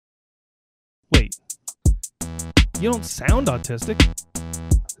You don't sound autistic.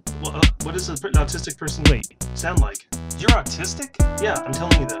 Well, what does an autistic person sound like? You're autistic? Yeah, I'm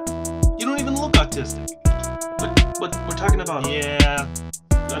telling you that. You don't even look autistic. But we're talking about... Yeah,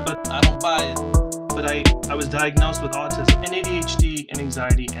 But I don't buy it. But I was diagnosed with autism and ADHD and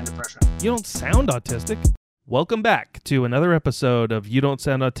anxiety and depression. You don't sound autistic. Welcome back to another episode of You Don't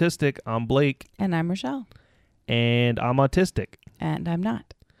Sound Autistic. I'm Blake. And I'm Rochelle. And I'm autistic. And I'm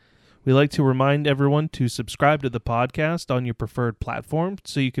not. We like to remind everyone to subscribe to the podcast on your preferred platform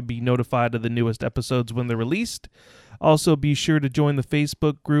so you can be notified of the newest episodes when they're released. Also, be sure to join the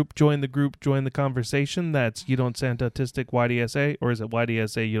Facebook group, join the conversation. That's You Don't Sound Autistic YDSA, or is it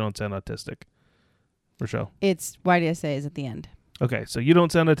YDSA You Don't Sound Autistic? Rochelle? It's YDSA is at the end. Okay, so You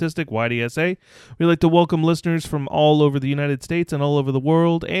Don't Sound Autistic, YDSA. We like to welcome listeners from all over the United States and all over the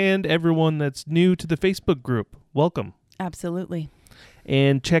world, and everyone that's new to the Facebook group. Welcome. Absolutely.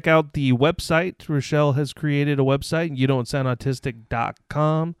 And check out the website. Rochelle has created a website,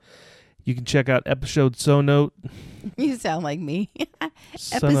 youdon'tsoundautistic.com. You can check out episode show note. You sound like me.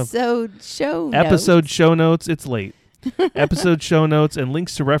 Episode show notes. It's late. Episode show notes and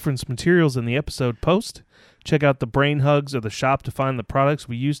links to reference materials in the episode post. Check out the Brain Hugs or the shop to find the products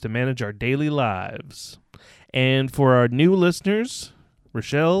we use to manage our daily lives. And for our new listeners,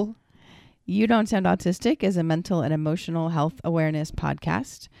 Rochelle... You Don't Sound Autistic is a mental and emotional health awareness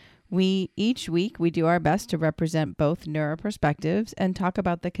podcast. Each week we do our best to represent both neuro perspectives and talk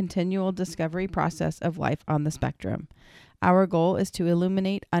about the continual discovery process of life on the spectrum. Our goal is to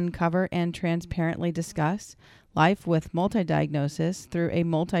illuminate, uncover, and transparently discuss life with multi-diagnosis through a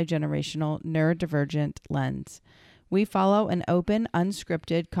multi-generational neurodivergent lens. We follow an open,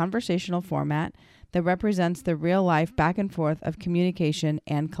 unscripted conversational format that represents the real-life back and forth of communication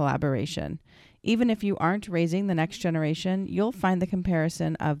and collaboration. Even if you aren't raising the next generation, you'll find the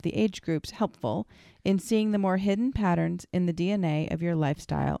comparison of the age groups helpful in seeing the more hidden patterns in the DNA of your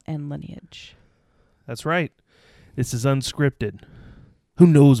lifestyle and lineage. That's right. This is unscripted. Who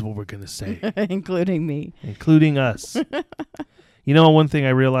knows what we're going to say? Including me. Including us. You know, one thing I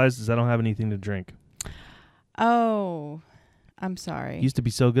realized is I don't have anything to drink. Oh, I'm sorry. Used to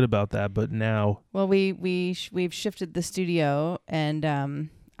be so good about that, but now... Well, we've shifted the studio, and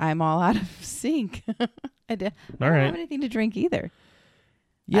I'm all out of sync. I don't have anything to drink either.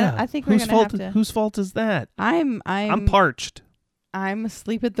 Yeah, I think we're going to have to... Whose fault is that? I'm parched. I'm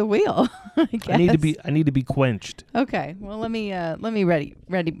asleep at the wheel. I guess. I need to be quenched. Okay. Well, let me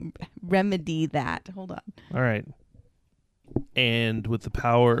remedy that. Hold on. All right. And with the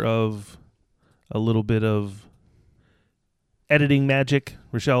power of a little bit of editing magic,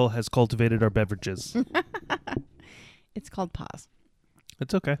 Rochelle has cultivated our beverages. It's called pause.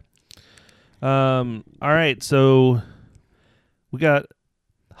 It's okay. All right. So we got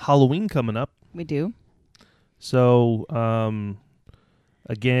Halloween coming up. We do. So,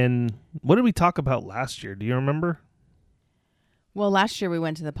 again, what did we talk about last year? Do you remember? Well, last year we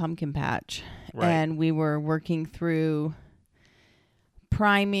went to the pumpkin patch, right, and we were working through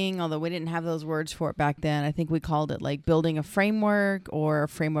priming, although we didn't have those words for it back then. I think we called it like building a framework or a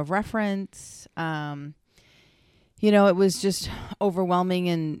frame of reference. It was just overwhelming,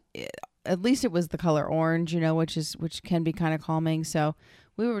 and at least it was the color orange, which can be kind of calming. So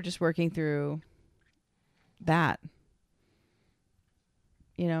we were just working through that,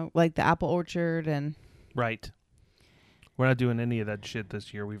 like the apple orchard and... Right. We're not doing any of that shit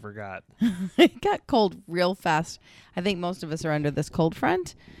this year. We forgot. It got cold real fast. I think most of us are under this cold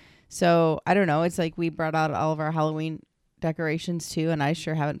front. So, I don't know. It's like we brought out all of our Halloween decorations too, and I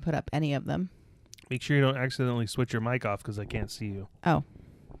sure haven't put up any of them. Make sure you don't accidentally switch your mic off because I can't see you. Oh.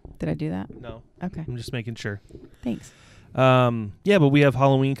 Did I do that? No. Okay. I'm just making sure. Thanks. Yeah, but we have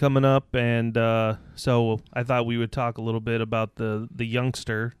Halloween coming up, and so I thought we would talk a little bit about the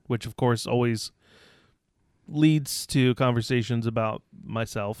youngster, which of course always leads to conversations about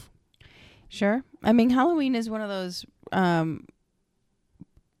myself. Sure. I mean, Halloween is one of those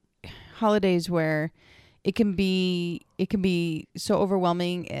holidays where it can be so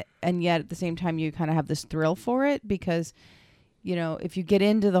overwhelming, and yet at the same time you kind of have this thrill for it because if you get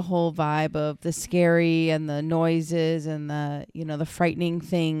into the whole vibe of the scary and the noises and the the frightening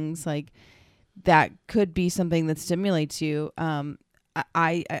things, like that could be something that stimulates you. I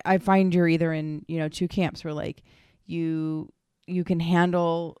find you're either in two camps where like you can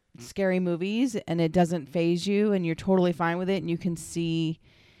handle scary movies and it doesn't faze you and you're totally fine with it and you can see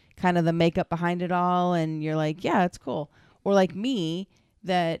kind of the makeup behind it all and you're like, yeah, it's cool. Or like me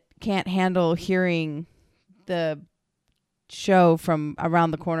that can't handle hearing the show from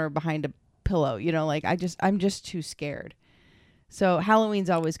around the corner behind a pillow, I'm just too scared. So Halloween's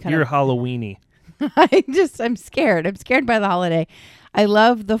always kind You're of... Halloweeny. I'm scared. I'm scared by the holiday. I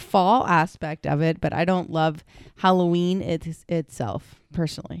love the fall aspect of it, but I don't love Halloween itself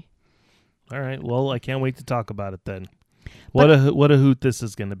personally. All right. Well, I can't wait to talk about it then. What a hoot this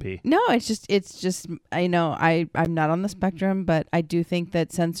is going to be. No, it's just I know I'm not on the spectrum, but I do think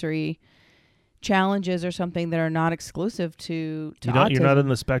that sensory challenges are something that are not exclusive to autism. You're not in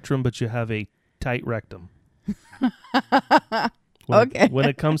the spectrum, but you have a tight rectum. Okay. When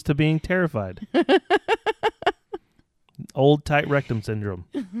it comes to being terrified. Old tight rectum syndrome.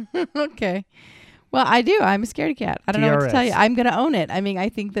 Okay. Well, I do. I'm a scaredy cat. I don't know what to tell you. TRS. I'm going to own it. I mean, I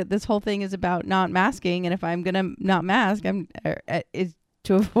think that this whole thing is about not masking, and if I'm going to not mask, is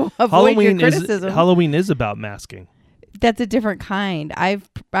to avoid your criticism. Halloween is about masking. That's a different kind. I've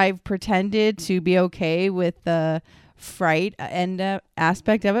pretended to be okay with the fright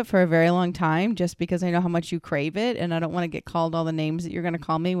aspect of it for a very long time, just because I know how much you crave it, and I don't want to get called all the names that you're going to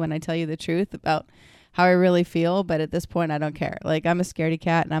call me when I tell you the truth about how I really feel. But at this point, I don't care. Like, I'm a scaredy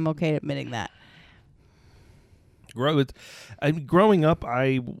cat, and I'm okay admitting that. Growing up,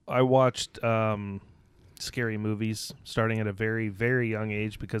 I watched scary movies starting at a very, very young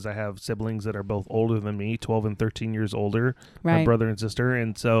age because I have siblings that are both older than me, 12 and 13 years older, Right. my brother and sister.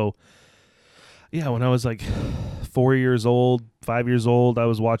 And so, yeah, when I was like 4 years old, 5 years old, I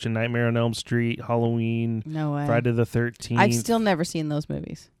was watching Nightmare on Elm Street, Halloween, No way. Friday the 13th. I've still never seen those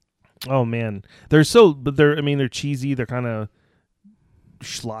movies. Oh, man. They're cheesy. They're kind of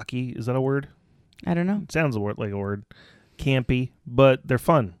schlocky. Is that a word? I don't know. It sounds like a word. Campy, but they're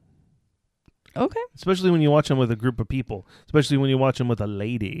fun. Okay. Especially when you watch them with a group of people. Especially when you watch them with a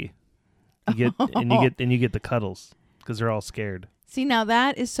lady. You get the cuddles because they're all scared. See, now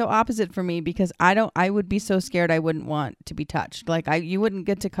that is so opposite for me because I would be so scared I wouldn't want to be touched. Like you wouldn't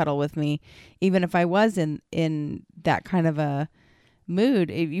get to cuddle with me even if I was in that kind of a mood.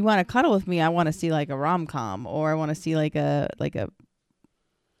 If you want to cuddle with me, I want to see like a rom-com, or I want to see like a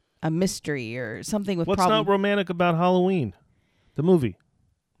mystery or something with What's problem. not romantic about Halloween? The movie.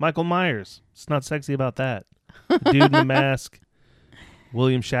 Michael Myers. It's not sexy about that. The dude in the mask.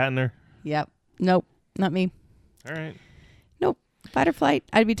 William Shatner. Yep. Nope. Not me. All right. Nope. Fight or flight.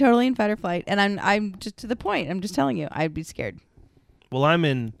 I'd be totally in fight or flight. And I'm just to the point. I'm just telling you. I'd be scared. Well, I'm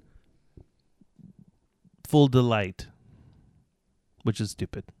in full delight, which is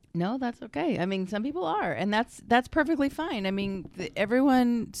stupid. No, that's okay. I mean, some people are, and that's perfectly fine. I mean,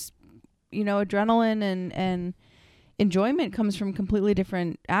 everyone's, adrenaline and enjoyment comes from completely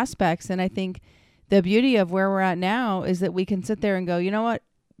different aspects. And I think the beauty of where we're at now is that we can sit there and go, you know what?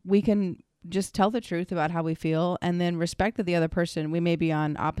 We can just tell the truth about how we feel and then respect that the other person, we may be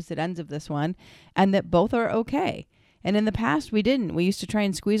on opposite ends of this one, and that both are okay. And in the past, we didn't. We used to try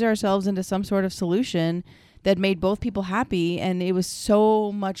and squeeze ourselves into some sort of solution that made both people happy, and it was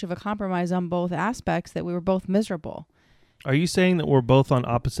so much of a compromise on both aspects that we were both miserable. Are you saying that we're both on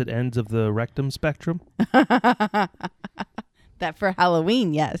opposite ends of the rectum spectrum? That for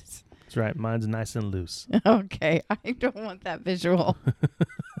Halloween, yes. That's right. Mine's nice and loose. Okay, I don't want that visual.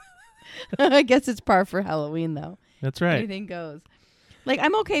 I guess it's par for Halloween, though. That's right. Anything goes. Like,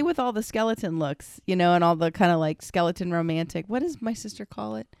 I'm okay with all the skeleton looks, and all the kind of like skeleton romantic. What does my sister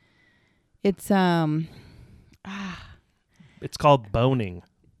call it? It's It's called boning.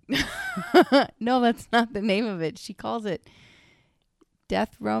 No, that's not the name of it. She calls it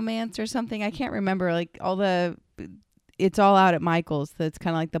death romance or something. I can't remember. Like it's all out at Michael's. That's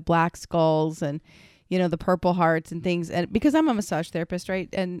kind of like the black skulls and, the purple hearts and things. And because I'm a massage therapist, right?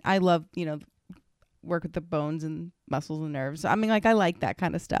 And I love, work with the bones and muscles and nerves. I mean, like, I like that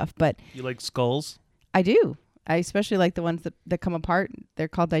kind of stuff, but You like skulls? I do. I especially like the ones that come apart. They're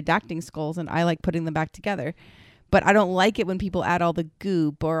called didacting skulls, and I like putting them back together. But I don't like it when people add all the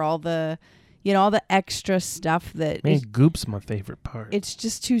goop or all the, all the extra stuff that Man, goop's my favorite part. it's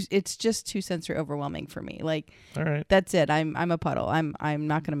just too sensory overwhelming for me. Like, All right. that's it. I'm a puddle. I'm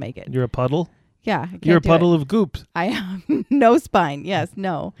not gonna make it. You're a puddle? Yeah, I can't You're a do puddle it. of goop. I have no spine. Yes,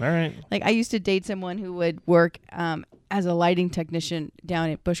 no. All right. Like, I used to date someone who would work as a lighting technician down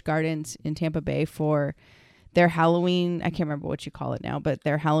at Busch Gardens in Tampa Bay for their Halloween. I can't remember what you call it now, but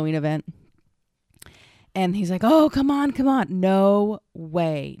their Halloween event. And he's like, "Oh, come on. No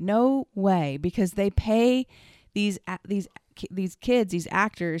way. Because they pay these kids, these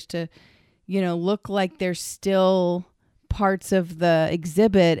actors to, look like they're still parts of the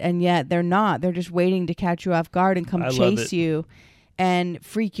exhibit, and yet they're not. They're just waiting to catch you off guard and come chase you and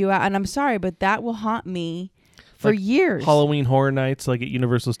freak you out. And I'm sorry, but that will haunt me for Like years. Halloween Horror Nights, like at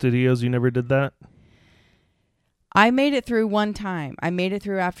Universal Studios, you never did that? I made it through one time. I made it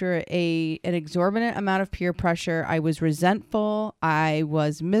through after an exorbitant amount of peer pressure. I was resentful. I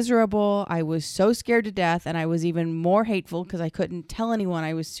was miserable. I was so scared to death, and I was even more hateful because I couldn't tell anyone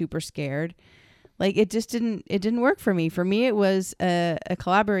I was super scared. Like, it just didn't work for me. For me, it was a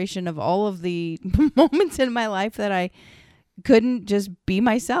collaboration of all of the moments in my life that I couldn't just be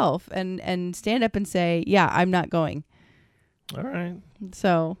myself and stand up and say, yeah, I'm not going. All right.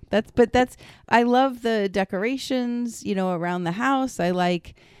 So I love the decorations, around the house. I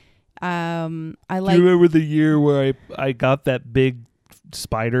like, Do you remember the year where I got that big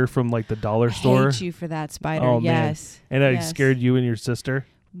spider from like the dollar store? I hate you for that spider. Oh, yes. Man. And I Yes. scared you and your sister.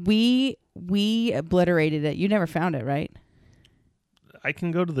 We obliterated it. You never found it, right? I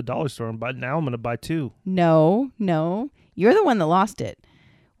can go to the dollar store, but now I'm going to buy 2. No. You're the one that lost it.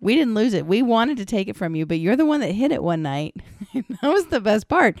 We didn't lose it. We wanted to take it from you, but you're the one that hid it one night. That was the best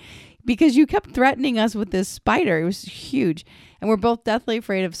part because you kept threatening us with this spider. It was huge. And we're both deathly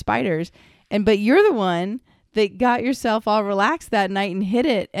afraid of spiders. But you're the one that got yourself all relaxed that night and hid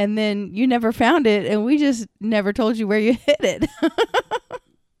it. And then you never found it. And we just never told you where you hid it.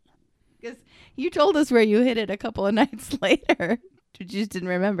 Because you told us where you hid it a couple of nights later. You just didn't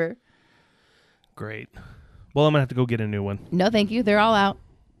remember. Great. Well, I'm going to have to go get a new one. No, thank you. They're all out.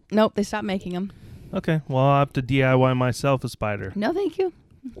 Nope, they stopped making them. Okay. Well, I'll have to DIY myself a spider. No, thank you.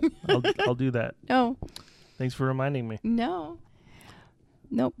 I'll do that. No. Thanks for reminding me. No.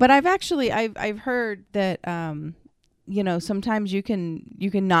 But I've heard that sometimes you can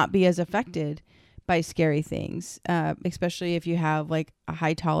not be as affected by scary things, especially if you have like a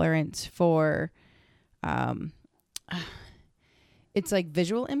high tolerance for it's like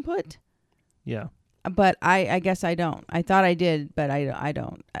visual input. Yeah. But I guess I don't. I thought I did, but I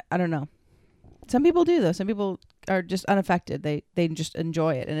don't. I don't know. Some people do though. Some people are just unaffected. They just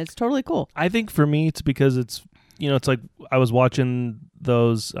enjoy it, and it's totally cool. I think for me, it's because it's it's like I was watching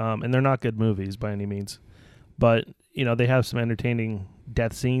those, and they're not good movies by any means, but they have some entertaining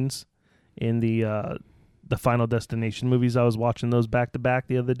death scenes in the Final Destination movies. I was watching those back to back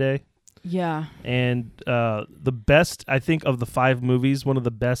the other day. Yeah. And the best, I think, of the 5 movies, one of the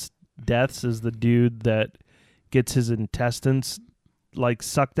best deaths is the dude that gets his intestines like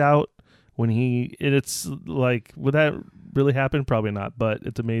sucked out when it's like, would that really happen? Probably not, but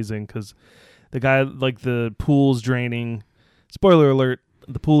it's amazing because the guy, like, the pool's draining. Spoiler alert,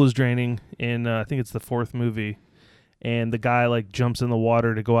 the pool is draining in I think it's the 4th movie, and the guy like jumps in the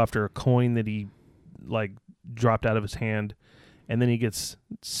water to go after a coin that he like dropped out of his hand, and then he gets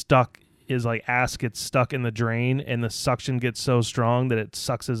stuck. His like ass gets stuck in the drain, and the suction gets so strong that it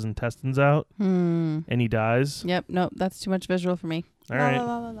sucks his intestines out, and he dies. Yep. Nope. That's too much visual for me. All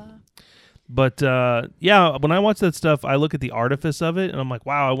right. But yeah, when I watch that stuff, I look at the artifice of it, and I'm like,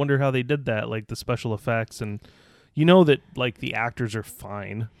 wow, I wonder how they did that, like the special effects, and that like the actors are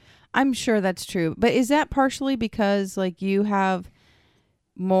fine. I'm sure that's true, but is that partially because like you have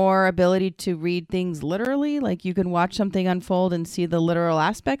more ability to read things literally, like you can watch something unfold and see the literal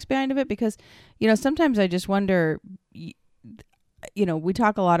aspects behind of it? Because sometimes I just wonder, we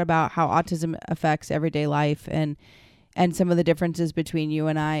talk a lot about how autism affects everyday life and some of the differences between you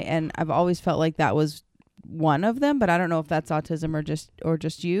and I, and I've always felt like that was one of them, but I don't know if that's autism or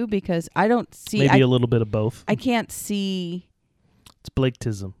just you, because I don't see maybe a little bit of both. I can't see. It's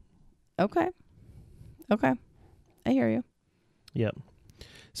Blakeism. Okay, I hear you. Yep.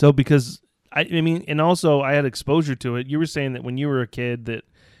 So because I mean, and also I had exposure to it. You were saying that when you were a kid that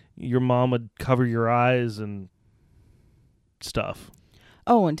your mom would cover your eyes and stuff.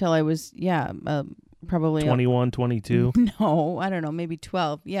 Oh, until I was, probably 21, 22. No, I don't know, maybe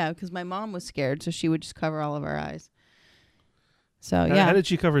 12. Yeah, because my mom was scared, so she would just cover all of our eyes. So, yeah. How did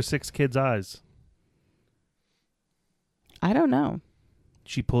she cover 6 kids' eyes? I don't know.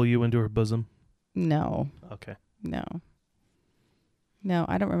 Did she pull you into her bosom? No. Okay. No,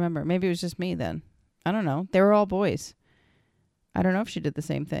 I don't remember. Maybe it was just me then. I don't know. They were all boys. I don't know if she did the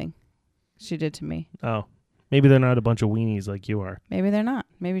same thing she did to me. Oh. Maybe they're not a bunch of weenies like you are. Maybe they're not.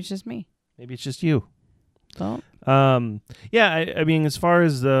 Maybe it's just me. Maybe it's just you. Well. Yeah, I mean, as far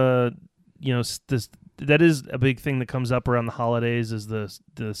as the, this, that is a big thing that comes up around the holidays is the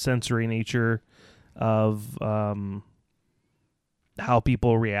sensory nature of how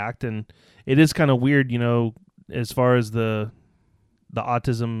people react. And it is kind of weird, as far as the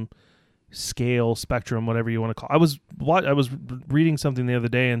autism scale, spectrum, whatever you want to call it. I was reading something the other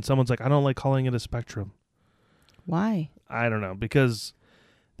day, and someone's like, I don't like calling it a spectrum. Why? I don't know, because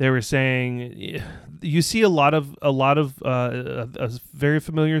they were saying you see a lot of a very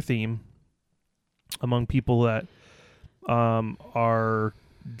familiar theme among people that are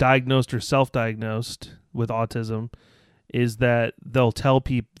diagnosed or self-diagnosed with autism is that they'll tell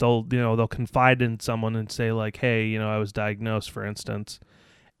people, they'll confide in someone and say like, hey, I was diagnosed, for instance,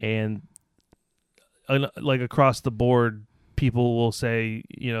 and like across the board, people will say,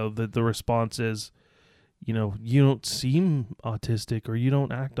 that the response is, you don't seem autistic or you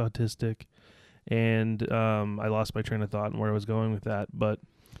don't act autistic. And I lost my train of thought and where I was going with that, but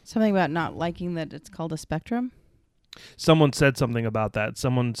something about not liking that it's called a spectrum. Someone said something about that.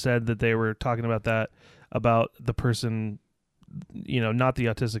 Someone said that they were talking about that, about the person, not the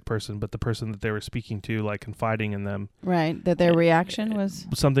autistic person, but the person that they were speaking to, like confiding in them. Right. That their reaction was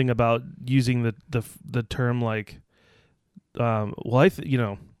something about using the term like, I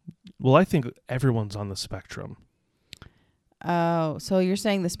think everyone's on the spectrum. Oh, so you're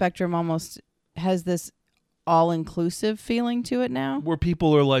saying the spectrum almost has this all-inclusive feeling to it now? Where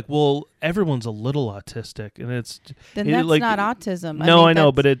people are like, well, everyone's a little autistic, and that's not autism. No, I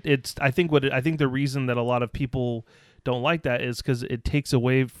know, but it's. I think the reason that a lot of people don't like that is because it takes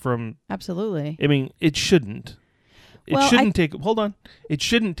away from. Absolutely. I mean, it shouldn't. It shouldn't take. Hold on. It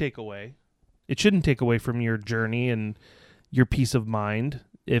shouldn't take away. It shouldn't take away from your journey and your peace of mind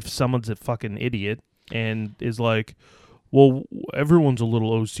if someone's a fucking idiot and is like, well, everyone's a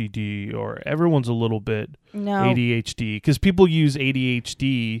little OCD or everyone's a little bit ADHD. Because people use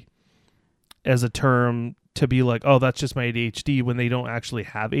ADHD as a term to be like, oh, that's just my ADHD, when they don't actually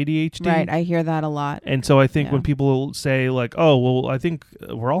have ADHD. Right, I hear that a lot. And so I think when people say like, oh, well, I think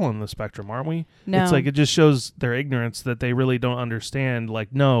we're all on the spectrum, aren't we? No. It's like it just shows their ignorance that they really don't understand.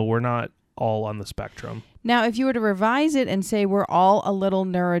 Like, no, we're not all on the spectrum. Now, if you were to revise it and say we're all a little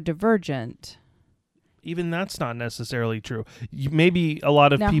neurodivergent... Even that's not necessarily true. Maybe a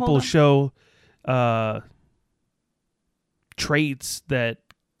lot of people show traits that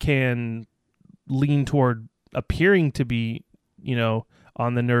can lean toward appearing to be,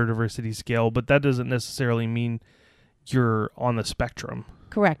 on the neurodiversity scale, but that doesn't necessarily mean you're on the spectrum.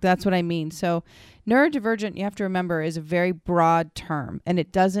 Correct. That's what I mean. So neurodivergent, you have to remember, is a very broad term, and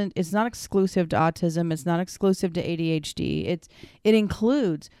it's not exclusive to autism. It's not exclusive to ADHD. It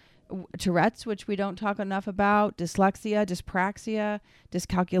includes Tourette's, which we don't talk enough about, dyslexia, dyspraxia,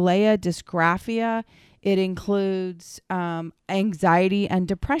 dyscalculia, dysgraphia. It includes anxiety and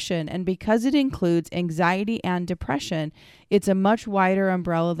depression. And because it includes anxiety and depression, it's a much wider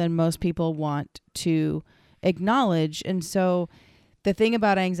umbrella than most people want to acknowledge. And so the thing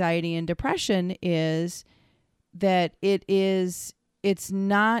about anxiety and depression is that it's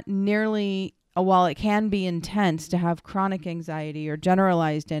not nearly... While it can be intense to have chronic anxiety or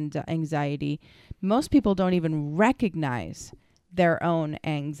generalized anxiety, most people don't even recognize their own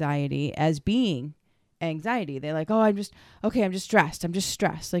anxiety as being anxiety. They're like, oh, I'm just stressed. I'm just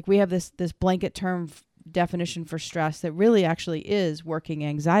stressed. Like we have this blanket term definition for stress that really actually is working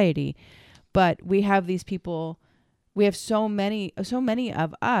anxiety. But we have these people, we have so many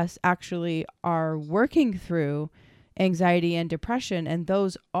of us actually are working through anxiety and depression, and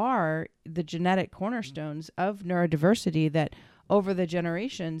those are the genetic cornerstones of neurodiversity that over the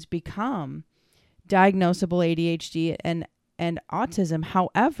generations become diagnosable ADHD and autism.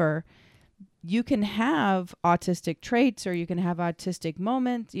 However, you can have autistic traits or you can have autistic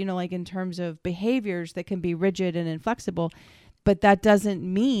moments, like in terms of behaviors that can be rigid and inflexible, but that doesn't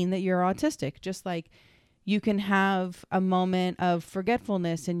mean that you're autistic. Just like you can have a moment of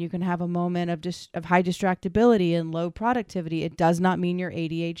forgetfulness and you can have a moment of high distractibility and low productivity. It does not mean you're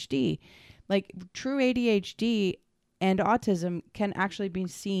ADHD. Like true ADHD and autism can actually be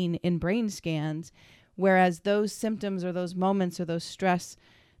seen in brain scans, whereas those symptoms or those moments or those stress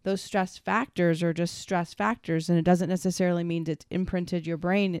factors are just stress factors, and it doesn't necessarily mean it's imprinted your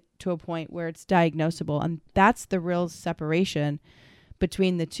brain to a point where it's diagnosable. And that's the real separation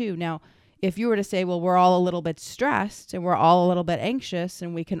between the two. Now, if you were to say, well, we're all a little bit stressed and we're all a little bit anxious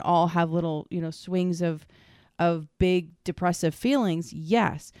and we can all have little, swings of big depressive feelings,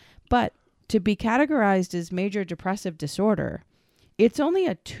 yes. But to be categorized as major depressive disorder, it's only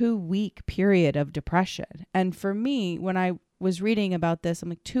a 2-week period of depression. And for me, when I was reading about this, I'm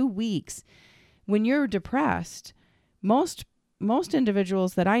like, 2 weeks. When you're depressed, most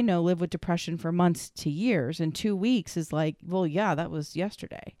individuals that I know live with depression for months to years, and 2 weeks is like, well, yeah, that was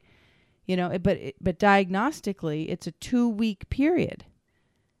yesterday. But diagnostically, it's a 2-week period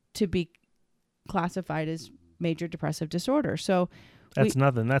to be classified as major depressive disorder. So that's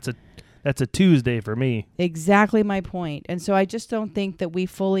nothing. That's a Tuesday for me. Exactly my point. And so I just don't think that we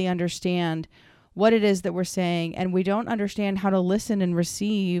fully understand what it is that we're saying, and we don't understand how to listen and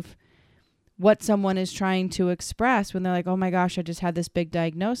receive what someone is trying to express when they're like, oh my gosh, I just had this big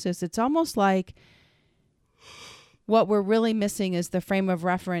diagnosis. It's almost like what we're really missing is the frame of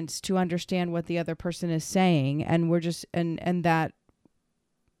reference to understand what the other person is saying. And we're just, and that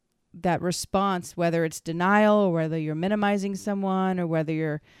response, whether it's denial or whether you're minimizing someone or whether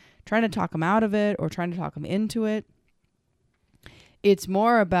you're trying to talk them out of it or trying to talk them into it, it's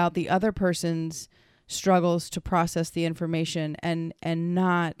more about the other person's struggles to process the information and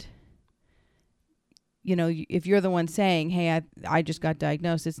not, you know, if you're the one saying, hey, I just got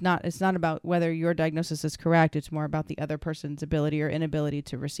diagnosed, it's not about whether your diagnosis is correct. It's more about the other person's ability or inability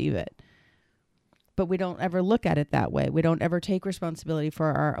to receive it. But we don't ever look at it that way. We don't ever take responsibility for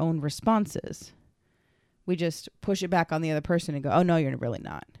our own responses. We just push it back on the other person and go, oh, no, you're really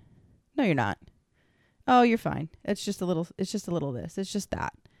not. No, you're not. Oh, you're fine. It's just a little this. It's just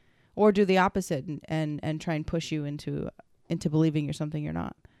that. Or do the opposite and try and push you into believing you're something you're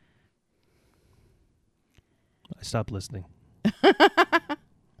not. I stopped listening.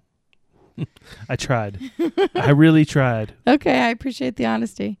 I tried. I really tried. Okay, I appreciate the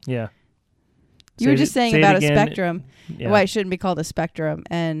honesty. Yeah. You were just saying about a spectrum, Yeah. why it shouldn't be called a spectrum.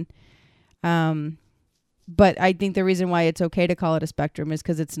 And, but I think the reason why it's okay to call it a spectrum is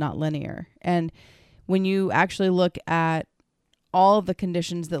because it's not linear. And when you actually look at all of the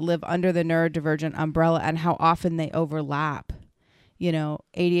conditions that live under the neurodivergent umbrella and how often they overlap, you know,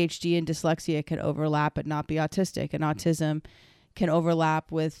 ADHD and dyslexia can overlap but not be autistic, and autism can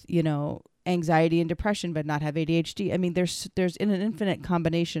overlap with, you know, anxiety and depression but not have ADHD. I mean, there's an infinite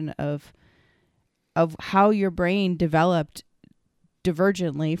combination of how your brain developed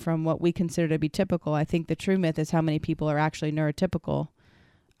divergently from what we consider to be typical. I think the true myth is how many people are actually neurotypical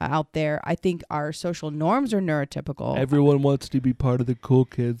out there. I think our social norms are neurotypical. Everyone wants to be part of the cool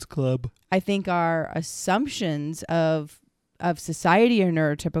kids club. I think our assumptions of society are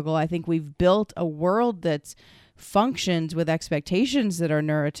neurotypical. I think we've built a world that's functions with expectations that are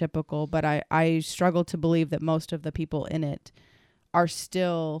neurotypical, but I struggle to believe that most of the people in it are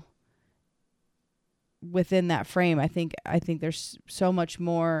still within that frame. I think there's so much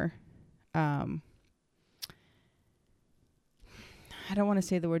more. I don't want to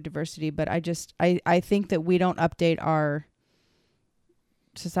say the word diversity, but I think that we don't update our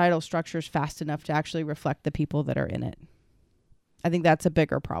societal structures fast enough to actually reflect the people that are in it. I think that's a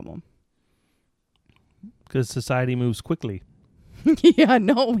bigger problem. Because society moves quickly. Yeah,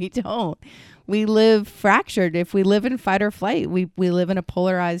 no, we don't. We live fractured. If we live in fight or flight, we live in a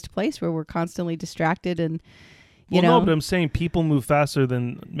polarized place where we're constantly distracted and, you know. No, but I'm saying people move faster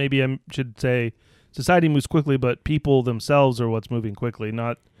than, maybe I should say society moves quickly, but people themselves are what's moving quickly,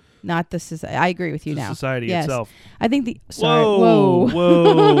 not the society. I agree with you the now. society Yes. itself. I think sorry. Whoa.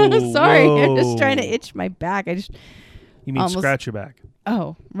 Sorry, Whoa. I'm just trying to itch my back. You mean scratch your back.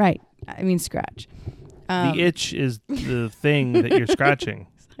 Oh, right. I mean scratch. The itch is the thing that you're scratching.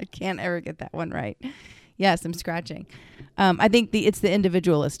 I can't ever get that one right. Yes, I'm scratching. I think it's the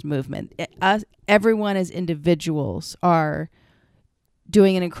individualist movement. Everyone as individuals are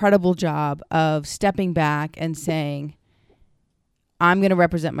doing an incredible job of stepping back and saying, I'm going to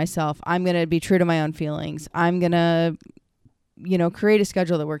represent myself. I'm going to be true to my own feelings. I'm going to, you know, create a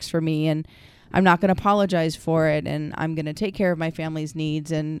schedule that works for me, and I'm not going to apologize for it, and I'm going to take care of my family's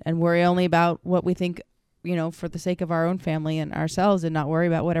needs and worry only about what we think, you know, for the sake of our own family and ourselves, and not worry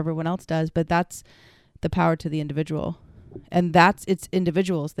about what everyone else does. But that's the power to the individual. And it's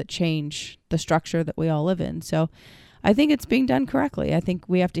individuals that change the structure that we all live in. So I think it's being done correctly. I think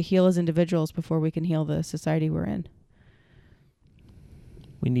we have to heal as individuals before we can heal the society we're in.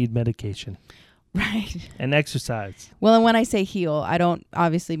 We need medication. Right. And exercise. Well, and when I say heal, I don't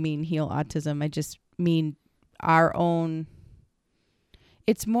obviously mean heal autism. I just mean our own.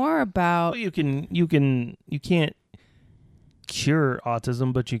 It's more about. Well, you can't cure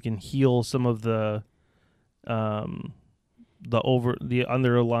autism, but you can heal some of the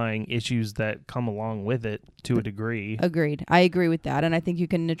underlying issues that come along with it to a degree. Agreed. I agree with that, and I think you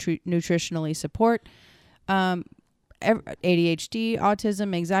can nutritionally support ADHD,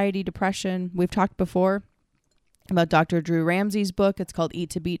 autism, anxiety, depression. We've talked before about Dr. Drew Ramsey's book. It's called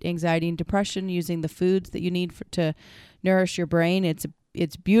Eat to Beat Anxiety and Depression, using the foods that you need to nourish your brain. It's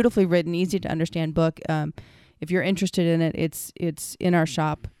beautifully written, easy to understand book. If you're interested in it, it's in our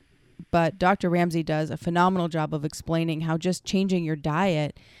shop. But Dr. Ramsey does a phenomenal job of explaining how just changing your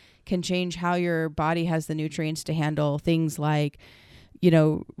diet can change how your body has the nutrients to handle things like, you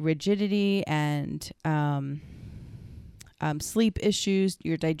know, rigidity and sleep issues,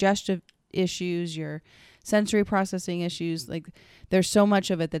 your digestive issues, your sensory processing issues. Like, there's so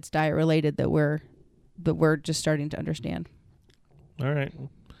much of it that's diet related that we're just starting to understand. All right.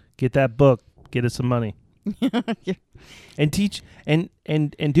 Get that book. Get us some money. Yeah. And teach and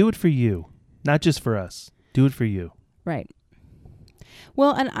do it for you, not just for us. Do it for you. Right.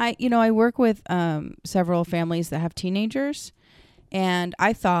 Well, and I work with several families that have teenagers, and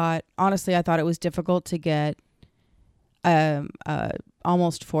honestly, I thought it was difficult to get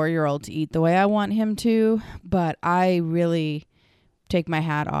almost 4-year-old to eat the way I want him to, but I really take my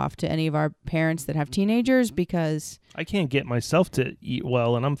hat off to any of our parents that have teenagers, because I can't get myself to eat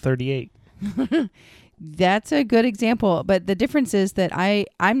well, and I'm 38. that's a good example. But the difference is that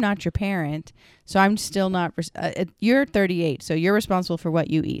I'm not your parent, so I'm still not. You're 38, so you're responsible for what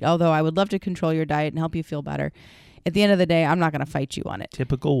you eat. Although I would love to control your diet and help you feel better. At the end of the day, I'm not going to fight you on it.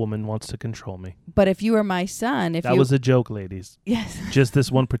 Typical woman wants to control me. But if you were my son, that was a joke, ladies. Yes, just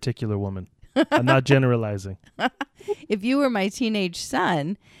this one particular woman. I'm not generalizing. If you were my teenage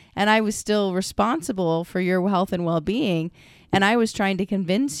son and I was still responsible for your health and well-being, and I was trying to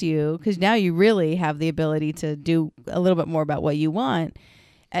convince you, because now you really have the ability to do a little bit more about what you want,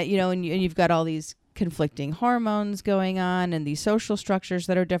 and you've got all these conflicting hormones going on and these social structures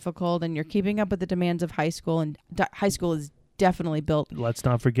that are difficult, and you're keeping up with the demands of high school, and high school is definitely built. Let's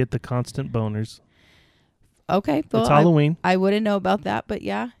not forget the constant boners. Okay. Well, it's Halloween. I wouldn't know about that, but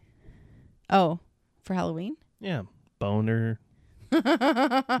yeah. Oh, for Halloween? Yeah. Boner. We're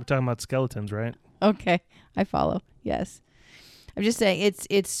talking about skeletons, right? Okay. I follow. Yes. I'm just saying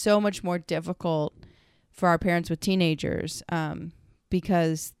it's so much more difficult for our parents with teenagers,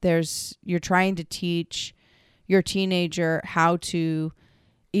 because you're trying to teach your teenager how to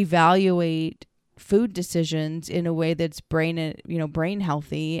evaluate food decisions in a way that's brain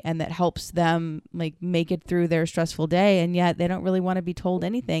healthy, and that helps them like make it through their stressful day, and yet they don't really want to be told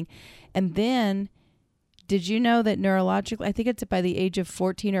anything. And then, did you know that neurologically, I think it's by the age of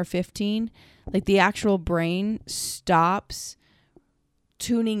 14 or 15, like the actual brain stops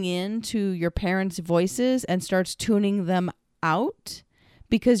tuning in to your parents' voices and starts tuning them out,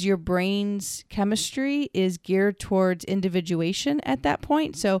 because your brain's chemistry is geared towards individuation at that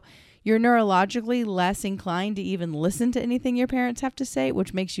point. So you're neurologically less inclined to even listen to anything your parents have to say,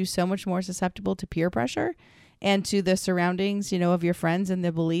 which makes you so much more susceptible to peer pressure and to the surroundings, of your friends and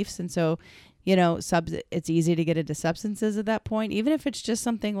their beliefs. And so, it's easy to get into substances at that point, even if it's just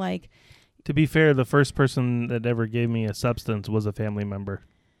something like... To be fair, the first person that ever gave me a substance was a family member.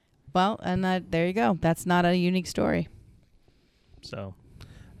 Well, and there you go. That's not a unique story. So,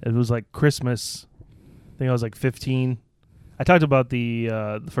 it was like Christmas. I think I was like 15. I talked about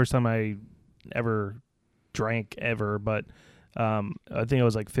the first time I ever drank ever, but I think I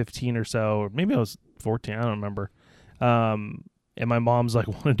was like 15 or so, or maybe I was 14. I don't remember. And my mom's like,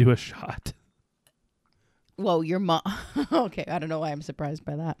 "Want to do a shot?" Whoa, your mom. Okay, I don't know why I'm surprised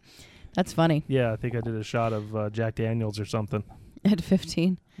by that. That's funny. Yeah, I think I did a shot of Jack Daniels or something. At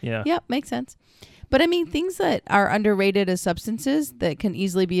 15. Yeah. Yep, makes sense. But I mean, things that are underrated as substances that can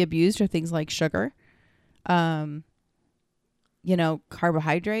easily be abused are things like sugar.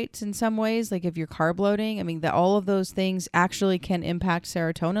 Carbohydrates in some ways, like if you're carb loading, I mean, all of those things actually can impact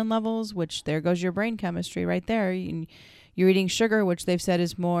serotonin levels, which there goes your brain chemistry right there. You're eating sugar, which they've said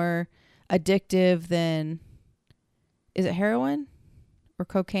is more addictive than, is it heroin or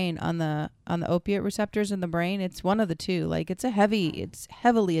cocaine on the opiate receptors in the brain? It's one of the two. Like it's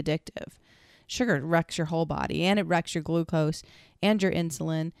heavily addictive. Sugar wrecks your whole body, and it wrecks your glucose and your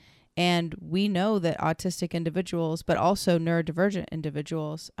insulin. And we know that autistic individuals, but also neurodivergent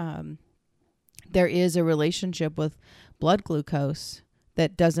individuals, there is a relationship with blood glucose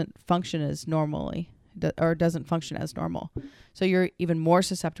that doesn't function as normally, or doesn't function as normal. So you're even more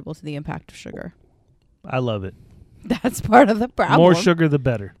susceptible to the impact of sugar. I love it. That's part of the problem. More sugar, the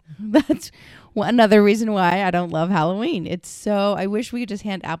better. That's another reason why I don't love Halloween. I wish we could just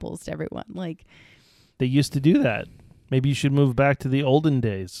hand apples to everyone. Like, they used to do that. Maybe you should move back to the olden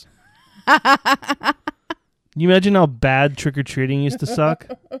days. You imagine how bad trick-or-treating used to suck?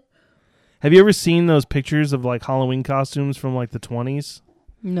 Have you ever seen those pictures of like Halloween costumes from like the 20s?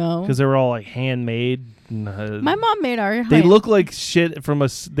 No. Because they were all like handmade. My mom made our... They look like shit from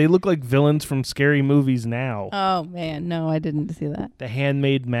they look like villains from scary movies now. Oh, man. No, I didn't see that. The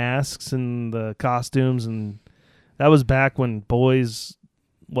handmade masks and the costumes. And that was back when boys...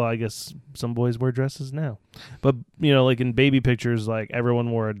 Well, I guess some boys wear dresses now. But, like in baby pictures, like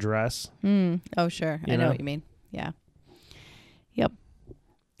everyone wore a dress. Oh, sure. I know what you mean. Yeah. Yep.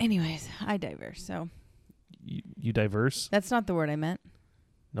 Anyways, I diverse, so. You diverse? That's not the word I meant.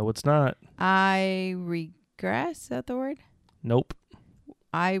 No, it's not. I regress? Is that the word? Nope.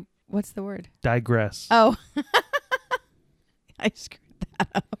 What's the word? Digress. Oh. I screwed that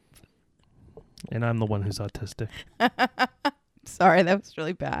up. And I'm the one who's autistic. Sorry, that was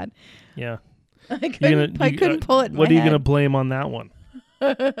really bad. Yeah. I couldn't pull it in What my are you head. going to blame on that one?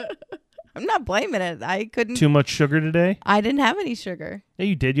 I'm not blaming it. I couldn't. Too much sugar today? I didn't have any sugar. Yeah,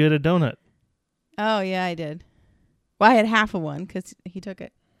 you did. You had a donut. Oh, yeah, I did. Well, I had half of one because he took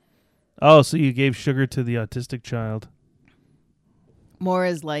it. Oh, so you gave sugar to the autistic child. More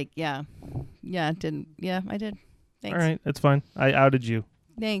is like, yeah. Yeah, I did. Thanks. All right, that's fine. I outed you.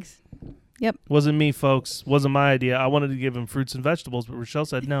 Thanks. Wasn't me, folks. Wasn't my idea. I wanted to give him fruits and vegetables, but Rochelle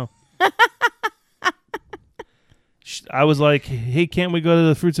said no. I was like, hey, can't we go to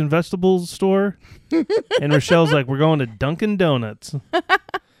the fruits and vegetables store? And Rochelle's like, we're going to Dunkin' Donuts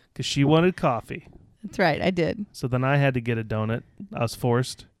because she wanted coffee. That's right. I did. So then I had to get a donut. I was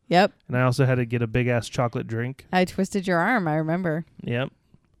forced. Yep. And I also had to get a big-ass chocolate drink. I twisted your arm. I remember. Yep.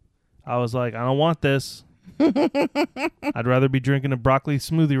 I was like, I don't want this. I'd rather be drinking a broccoli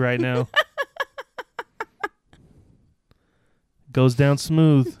smoothie right now. Goes down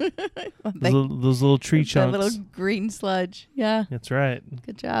smooth. Those little tree chunks. That little green sludge. Yeah. That's right.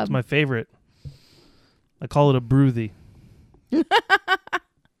 Good job. It's my favorite. I call it a brewthie.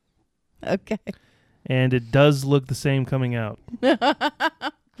 Okay. And it does look the same coming out.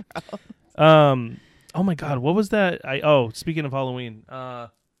 Oh my God, what was that? Speaking of Halloween, I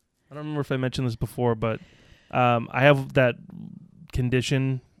don't remember if I mentioned this before, but I have that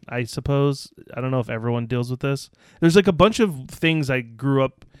condition, I suppose. I don't know if everyone deals with this. There's like a bunch of things I grew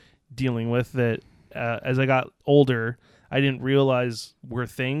up dealing with that as I got older, I didn't realize were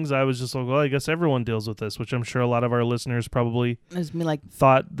things. I was just like, well, I guess everyone deals with this, which I'm sure a lot of our listeners probably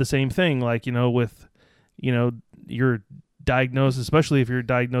thought the same thing. Like, with, your diagnosis, especially if you're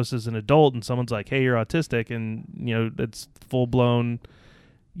diagnosed as an adult and someone's like, hey, you're autistic, and, it's full blown,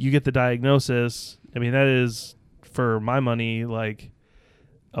 you get the diagnosis. I mean, that is, for my money, like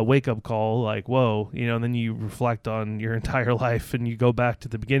a wake-up call, like, whoa, and then you reflect on your entire life and you go back to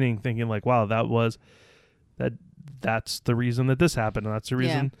the beginning thinking like, wow, that's the reason that this happened, and that's the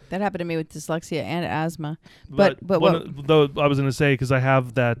reason. Yeah, that happened to me with dyslexia and asthma. But though I was going to say, because I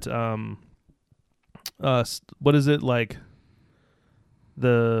have that, what is it, like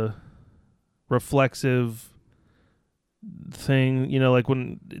the reflexive thing, like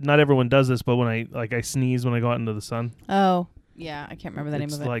when, not everyone does this, but when I sneeze when I go out into the sun. Oh, yeah, I can't remember the name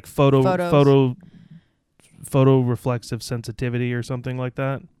of it. It's like photo reflexive sensitivity or something like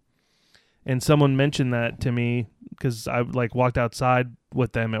that. And someone mentioned that to me because I walked outside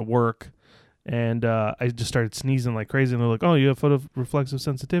with them at work, and I just started sneezing like crazy. And they're like, "Oh, you have photoreflexive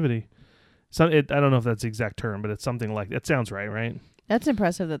sensitivity." So I don't know if that's the exact term, but it's something like that. Sounds right? That's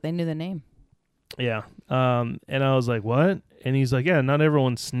impressive that they knew the name. Yeah. And I was like, "What?" And he's like, "Yeah, not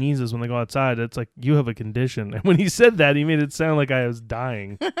everyone sneezes when they go outside. It's like you have a condition." And when he said that, he made it sound like I was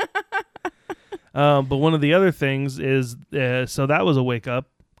dying. But one of the other things is, so that was a wake up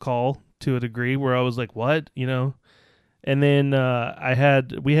call to a degree where I was like, what, and then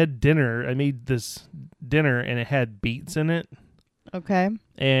we had dinner. I made this dinner and it had beets in it. Okay.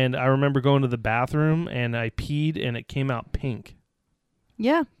 And I remember going to the bathroom and I peed and it came out pink.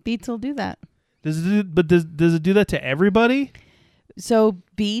 Yeah, beets will do that. Does it do that to everybody? So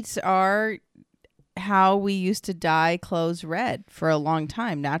beets are how we used to dye clothes red for a long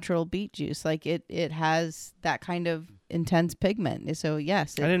time. Natural beet juice, like it has that kind of intense pigment. So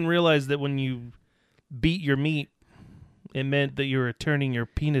yes, I didn't realize that when you beat your meat, it meant that you were turning your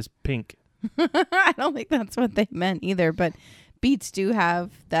penis pink. I don't think that's what they meant either, but beets do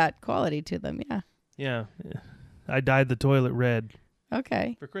have that quality to them. Yeah. I dyed the toilet red.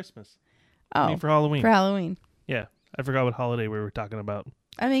 Okay. For Christmas. Oh, I mean, for Halloween. For Halloween. Yeah, I forgot what holiday we were talking about.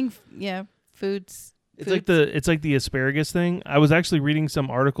 I mean, yeah, foods. It's like the asparagus thing. I was actually reading some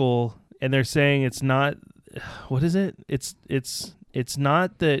article and they're saying it's not. What is it? It's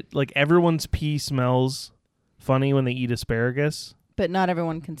not that like everyone's pee smells funny when they eat asparagus, but not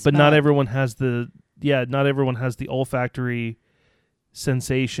everyone can smell. But not everyone has not everyone has the olfactory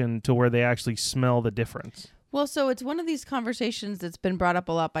sensation to where they actually smell the difference. Well, so it's one of these conversations that's been brought up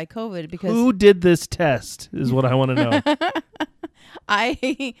a lot by COVID because who did this test is what I want to know.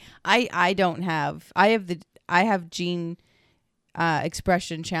 I don't have. I have gene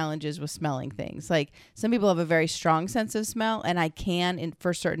expression challenges with smelling things. Like some people have a very strong sense of smell, and I can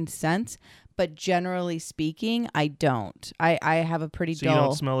for certain scents, but generally speaking, I don't. I have a pretty dull. So you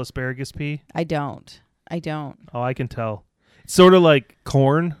don't smell asparagus pee? I don't. Oh, I can tell. It's sort of like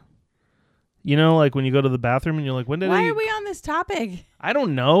corn. Like when you go to the bathroom and you're like, Why are we on this topic? I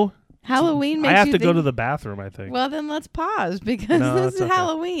don't know. Halloween makes I have you to think, go to the bathroom, I think. Well, then let's pause because this is okay.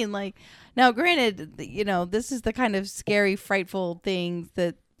 Halloween. Like, now, granted, this is the kind of scary, frightful thing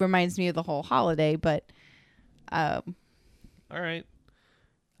that reminds me of the whole holiday, but... All right.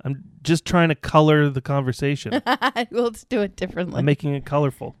 I'm just trying to color the conversation. Let's do it differently. I'm making it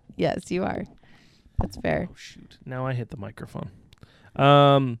colorful. Yes, you are. That's fair. Oh shoot! Now I hit the microphone.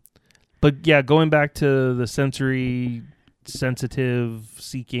 But yeah, going back to the sensory sensitive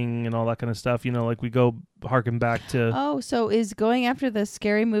seeking and all that kind of stuff, like we go harken back to. Oh, so is going after the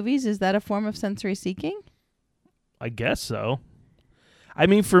scary movies, is that a form of sensory seeking? I guess so. I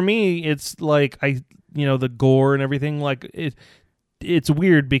mean, for me, it's like the gore and everything. Like it's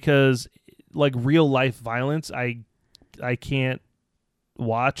weird because like real life violence, I can't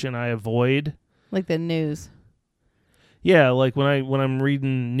watch and I avoid. Like the news. Yeah, like when I'm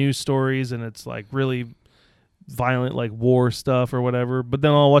reading news stories and it's like really violent, like war stuff or whatever. But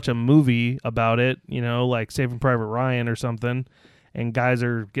then I'll watch a movie about it, like Saving Private Ryan or something, and guys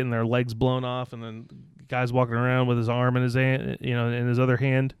are getting their legs blown off, and then guys walking around with his arm in his hand, in his other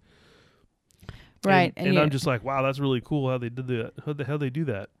hand. Right, and I'm just like, wow, that's really cool how they did that. How the hell they do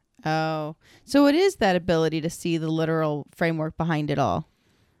that? Oh, so it is that ability to see the literal framework behind it all.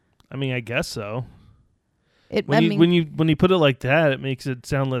 I mean, I guess so. When you put it like that, it makes it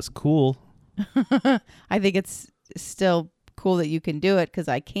sound less cool. I think it's still cool that you can do it because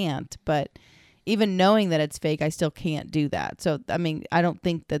I can't. But even knowing that it's fake, I still can't do that. So, I mean, I don't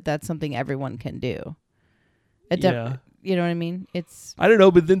think that that's something everyone can do. Yeah. You know what I mean? I don't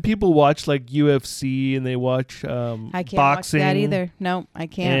know, but then people watch like UFC and they watch I can't boxing. watch that either. No, I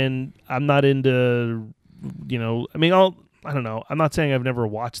can't. And I'm not into, I mean, I don't know. I'm not saying I've never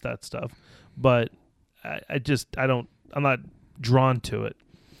watched that stuff, but I'm not drawn to it.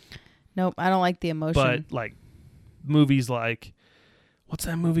 Nope, I don't like the emotion. But like movies like, what's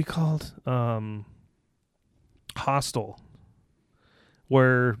that movie called? Hostel,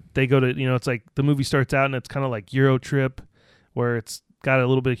 where they go to, it's like the movie starts out and it's kind of like Euro Trip, where it's got a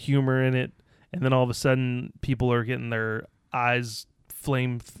little bit of humor in it, and then all of a sudden people are getting their eyes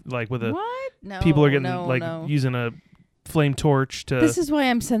flamed, like with a what? No, people are getting using a flame torch to. This is why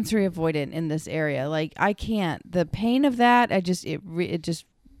I'm sensory avoidant in this area. Like I can't. The pain of that, it just.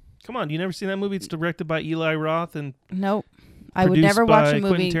 Come on, you never seen that movie? It's directed by Eli Roth and nope. I would never watch a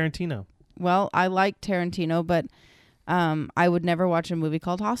movie. Quentin Tarantino. Well, I like Tarantino, but I would never watch a movie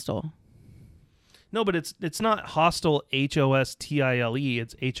called Hostel. No, but it's not Hostel Hostile.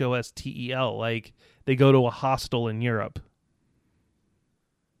 It's Hostel. Like they go to a hostel in Europe.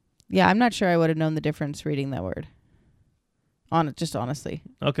 Yeah, I'm not sure I would have known the difference reading that word. Just honestly.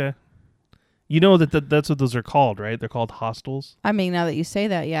 Okay. You know that's what those are called, right? They're called hostels. I mean, now that you say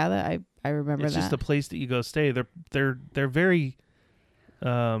that, yeah, I remember it's that. It's just a place that you go stay. They're very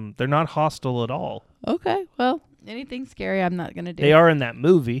they're not hostile at all. Okay. Well, anything scary I'm not going to do. They are in that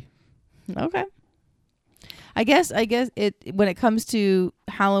movie. Okay. I guess it when it comes to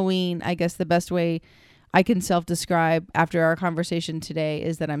Halloween, I guess the best way I can self-describe after our conversation today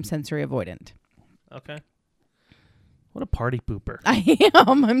is that I'm sensory avoidant. Okay. What a party pooper. I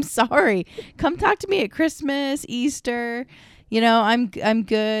am. I'm sorry. Come talk to me at Christmas, Easter. I'm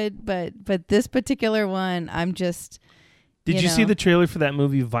good, but this particular one, I'm just. Did you see the trailer for that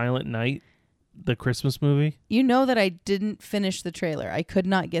movie Violent Night, the Christmas movie? You know that I didn't finish the trailer. I could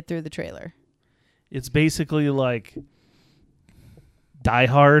not get through the trailer. It's basically like Die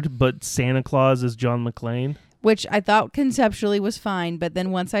Hard, but Santa Claus is John McClane. Which I thought conceptually was fine, but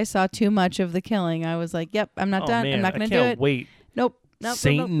then once I saw too much of the killing, I was like, "Yep, I'm not done. Man, I'm not going to do it." I can't wait. Nope.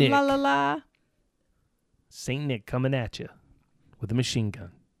 Saint Nick. La la la. Saint Nick coming at you with a machine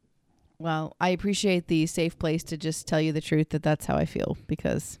gun. Well, I appreciate the safe place to just tell you the truth that that's how I feel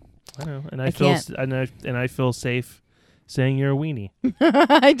because I know, and I feel safe saying you're a weenie.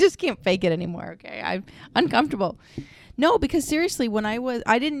 I just can't fake it anymore. Okay, I'm uncomfortable. No, because seriously, when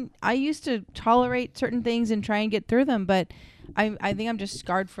I used to tolerate certain things and try and get through them, but I think I'm just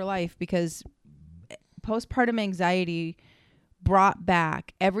scarred for life because postpartum anxiety brought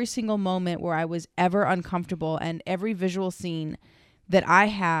back every single moment where I was ever uncomfortable and every visual scene that I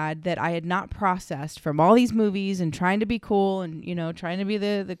had not processed from all these movies and trying to be cool and, trying to be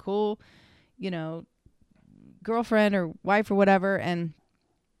the cool, girlfriend or wife or whatever. And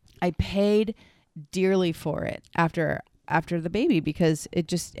I paid dearly for it after the baby because it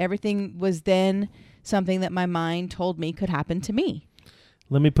just everything was then something that my mind told me could happen to me.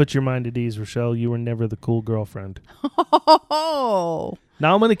 Let me put your mind at ease, Rochelle. You were never the cool girlfriend. Oh.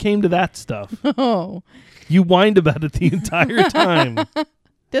 Now when it came to that stuff, oh, you whined about it the entire time.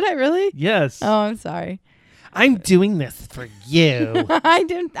 Did I really? Yes. Oh, I'm sorry. I'm doing this for you. I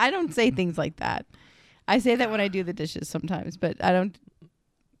don't say things like that. I say that when I do the dishes sometimes, but I don't.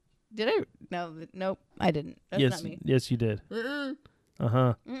 Did I? No, nope, I didn't. That's not me. Yes, you did. Mm-mm.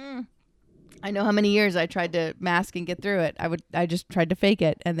 Uh-huh. Mm-mm. I know how many years I tried to mask and get through it. I just tried to fake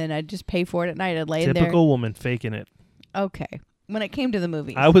it, and then I'd just pay for it at night. I'd lay in there. Typical woman faking it. Okay. when it came to the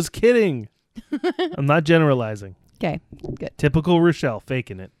movies. I was kidding. I'm not generalizing. Okay, good. Typical Rochelle,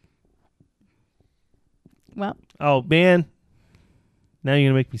 faking it. Well, Oh, man. Now you're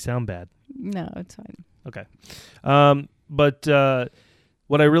going to make me sound bad. no, it's fine. Okay. But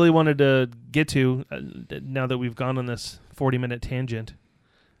what I really wanted to get to, now that we've gone on this 40-minute tangent,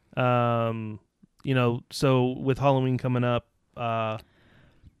 so with Halloween coming up,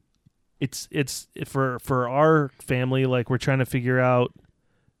 it's for our family, like we're trying to figure out,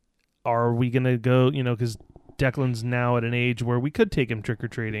 are we going to go, because Declan's now at an age where we could take him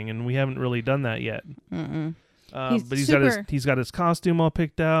trick-or-treating, and we haven't really done that yet. Mm-mm. But he's got his costume all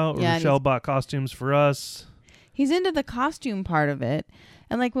picked out. Yeah, Rochelle bought costumes for us. He's into the costume part of it.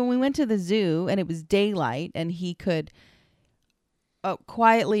 And like when we went to the zoo and it was daylight and he could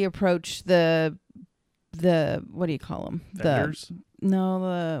quietly approach the what do you call them? Vendors?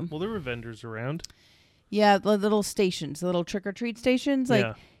 Well, there were vendors around. Yeah, the little stations, the little trick-or-treat stations. Like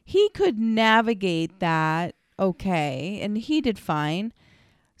Yeah. he could navigate that okay, and he did fine.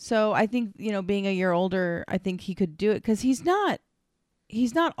 So I think, being a year older, I think he could do it because he's not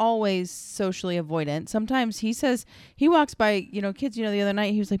always socially avoidant. Sometimes he says he walks by, kids, the other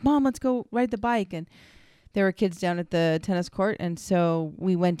night he was like, "Mom, let's go ride the bike." And there were kids down at the tennis court. And so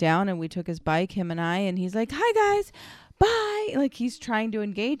we went down and we took his bike, him and I, and he's like, "Hi guys, bye." Like he's trying to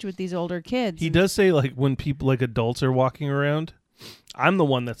engage with these older kids. He does say, like, when people, like adults are walking around, I'm the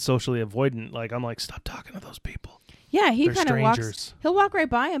one that's socially avoidant. Like, I'm like, stop talking to those people. Yeah, he They're kind of walks. strangers. He'll walk right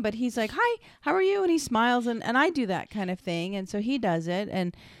by him, but he's like, "Hi, how are you?" And he smiles, and I do that kind of thing, and so he does it,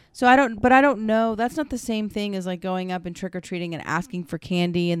 and so I don't know. That's not the same thing as like going up and trick or treating and asking for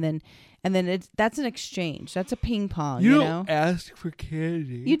candy, and then that's an exchange. That's a ping pong. You know, ask for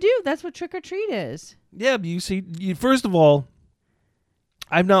candy. you do. That's what trick or treat is. Yeah, but you see, first of all,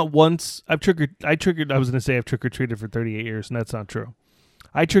 I've not once. I was going to say I've trick or treated for 38 years, and that's not true.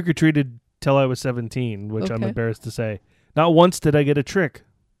 I trick or treated till I was 17, which I'm Okay. embarrassed to say. Not once did I get a trick.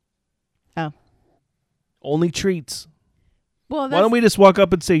 Oh. Only treats. Well, Why don't we just walk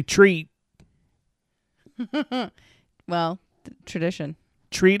up and say treat? Tradition.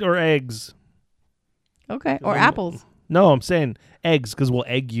 Treat or eggs? Okay, or Then- apples. No, I'm saying eggs because we'll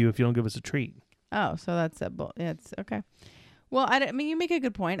egg you if you don't give us a treat. Oh, so that's it's okay. Well, I mean, you make a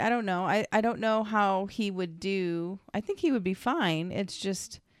good point. I don't know. I don't know how he would do. I think he would be fine. It's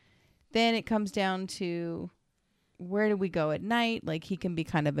just then it comes down to where do we go at night? Like he can be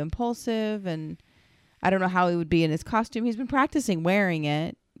kind of impulsive, and I don't know how he would be in his costume. He's been practicing wearing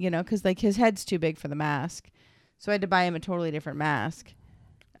it, because like his head's too big for the mask. So I had to buy him a totally different mask.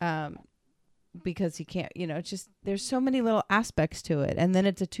 Because he can't, it's just there's so many little aspects to it. And then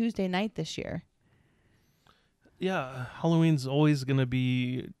it's a Tuesday night this year. Yeah, Halloween's always going to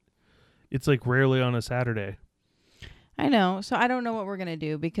be, it's like rarely on a Saturday. I know. So I don't know what we're going to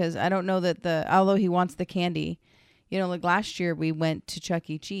do because I don't know that although he wants the candy, like last year we went to Chuck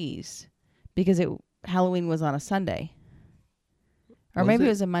E. Cheese because Halloween was on a Sunday. Or Was maybe it? it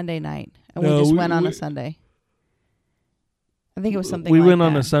was a Monday night and No, we just we- went on we- a Sunday. I think it was something We like went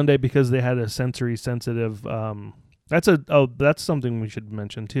on that. a Sunday because they had a sensory sensitive, that's something we should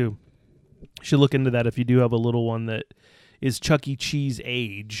mention too. Should look into that if you do have a little one that is Chuck E. Cheese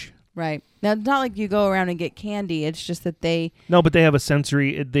age. Right. Now, it's not like you go around and get candy. It's just that No, but they have a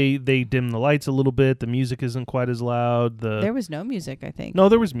sensory. They dim the lights a little bit. The music isn't quite as loud. there was no music, I think. No,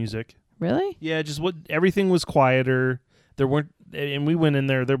 there was music. Really? Yeah, just everything was quieter. There weren't, and we went in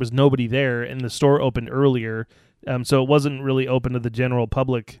there. There was nobody there, and the store opened earlier, so it wasn't really open to the general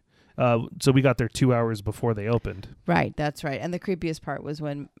public. So we got there 2 hours before they opened. Right. That's right. And the creepiest part was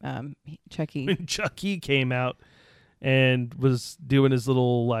when Chuck E. When Chuck E. came out and was doing his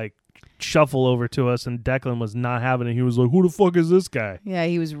little like shuffle over to us, and Declan was not having it. He was like, "Who the fuck is this guy?" Yeah,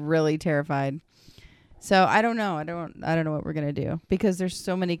 he was really terrified. So I don't know. I don't know what we're gonna do because there's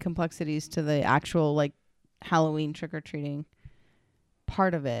so many complexities to the actual like Halloween trick or treating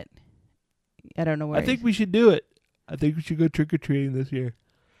part of it. I don't know where. I think we should do it. I think we should go trick or treating this year.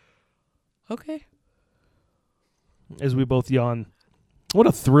 Okay. As we both yawn. What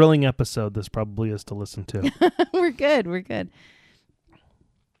a thrilling episode this probably is to listen to. We're good. We're good.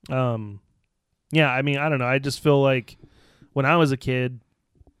 Yeah, I mean, I don't know. I just feel like when I was a kid,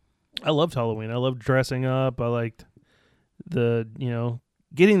 I loved Halloween. I loved dressing up. I liked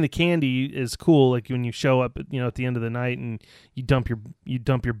getting the candy is cool. Like when you show up, at the end of the night and you dump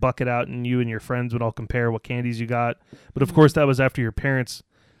your bucket out and you and your friends would all compare what candies you got. But of course that was after your parents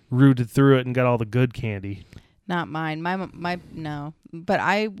rooted through it and got all the good candy. Not mine. My no. But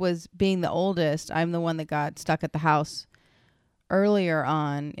I was being the oldest. I'm the one that got stuck at the house earlier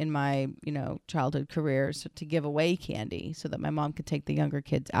on in my, childhood career to give away candy so that my mom could take the younger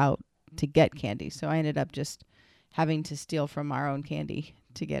kids out to get candy. So I ended up just having to steal from our own candy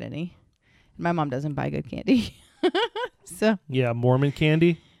to get any. My mom doesn't buy good candy. So yeah, Mormon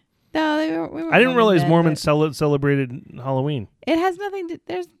candy. no, we were I didn't realize Mormons but celebrated Halloween. it has nothing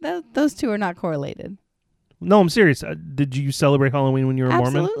to. Those two are not correlated. No, I'm serious. Did you celebrate Halloween when you were Mormon?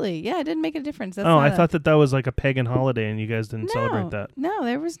 Absolutely, yeah, it didn't make a difference. That's I thought that was like a pagan holiday, and you guys didn't no, celebrate that. No,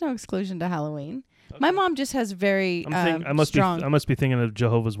 there was no exclusion to Halloween. My mom just has very I must strong. I must be thinking of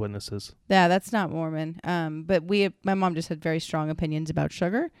Jehovah's Witnesses. Yeah, that's not Mormon. But my mom just had very strong opinions about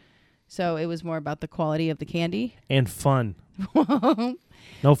sugar, so it was more about the quality of the candy And fun. But,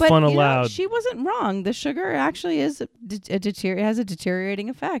 No fun allowed. she wasn't wrong. The sugar actually is has a deteriorating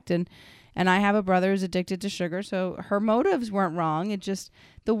effect, and I have a brother who's addicted to sugar, so her motives weren't wrong. It just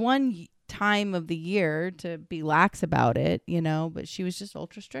the one time of the year to be lax about it, but she was just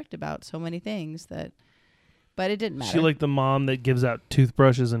ultra strict about so many things but it didn't matter. She like the mom that gives out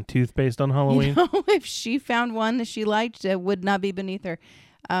toothbrushes and toothpaste on Halloween. If she found one that she liked, it would not be beneath her.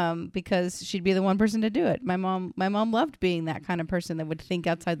 Because she'd be the one person to do it. My mom loved being that kind of person that would think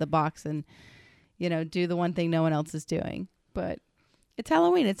outside the box and, do the one thing no one else is doing. But it's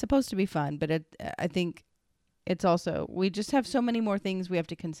Halloween. It's supposed to be fun. But I think it's also, we just have so many more things we have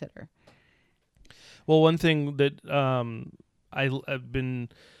to consider. Well, one thing that I've been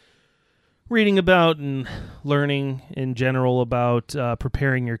reading about and learning in general about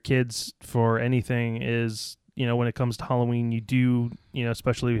preparing your kids for anything is, when it comes to Halloween, you do,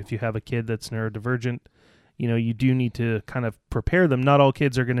 especially if you have a kid that's neurodivergent, you do need to kind of prepare them. Not all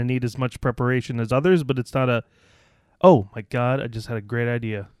kids are going to need as much preparation as others, but it's not oh my God, I just had a great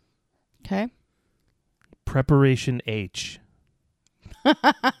idea. Okay. Preparation H.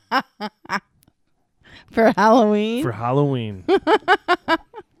 For Halloween? For Halloween. All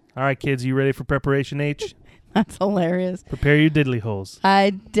right, kids, you ready for Preparation H? That's hilarious. Prepare your diddly holes.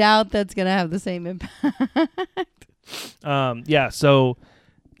 I doubt that's going to have the same impact. Yeah, so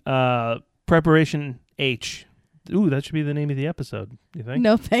Preparation H. Ooh, that should be the name of the episode, you think?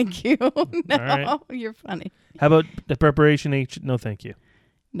 No, thank you. No, right. You're funny. How about the Preparation H? No, thank you.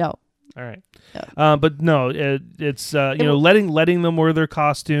 No. All right. No. But no, it's letting them wear their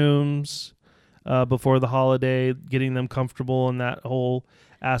costumes before the holiday, getting them comfortable in that whole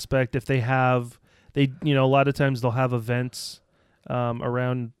aspect. If they have, a lot of times they'll have events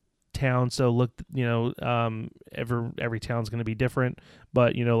around town. So look, every town's going to be different.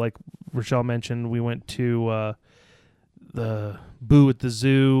 But like Rochelle mentioned, we went to the Boo at the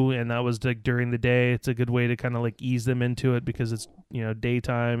zoo, and that was like during the day. It's a good way to kind of like ease them into it because it's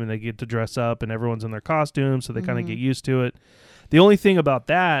daytime and they get to dress up and everyone's in their costumes, so they kind of get used to it. The only thing about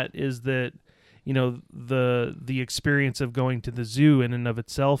that is that the experience of going to the zoo in and of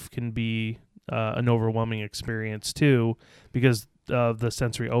itself can be an overwhelming experience too, because of the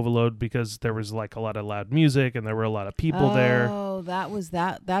sensory overload, because there was like a lot of loud music and there were a lot of people there. Oh,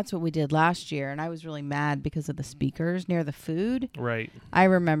 that's what we did last year, and I was really mad because of the speakers near the food. Right. I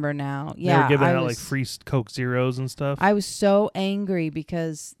remember now. Yeah, they were giving out like free Coke Zeros and stuff. I was so angry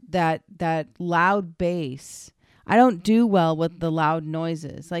because that loud bass. I don't do well with the loud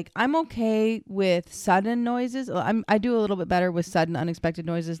noises. Like, I'm okay with sudden noises. I do a little bit better with sudden, unexpected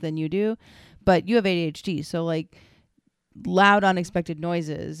noises than you do, but you have ADHD, so like loud, unexpected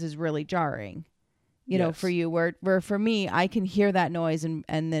noises is really jarring. For you, where for me, I can hear that noise and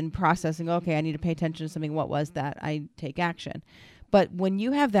then process and go, okay, I need to pay attention to something. What was that? I take action. But when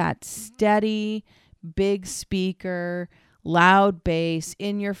you have that steady, big speaker, loud bass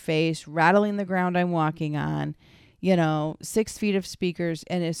in your face, rattling the ground I'm walking on, 6 feet of speakers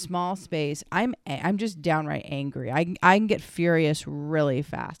in a small space, I'm just downright angry. I can get furious really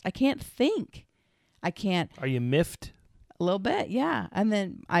fast. I can't think. I can't. Are you miffed? A little bit, yeah. And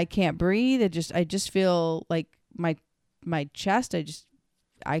then I can't breathe. I just feel like my chest.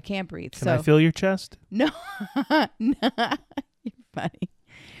 I can't breathe. Can I feel your chest? No, no. You're funny.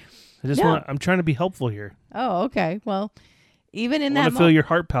 I'm trying to be helpful here. Oh, okay. Well, even in I that want to feel your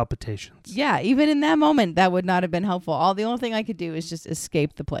heart palpitations. Yeah, even in that moment, that would not have been helpful. The only thing I could do is just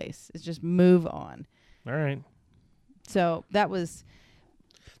escape the place. Is just move on. All right. So that was.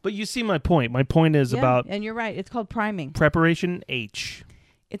 But you see my point. My point is about... And you're right. It's called priming. Preparation H.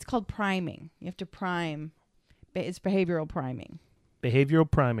 It's called priming. You have to prime. It's behavioral priming. Behavioral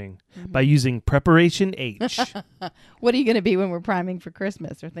priming by using Preparation H. What are you going to be when we're priming for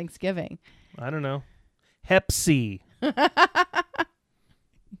Christmas or Thanksgiving? I don't know. Hep C. You're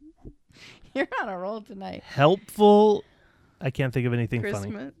on a roll tonight. Helpful. I can't think of anything Christmas?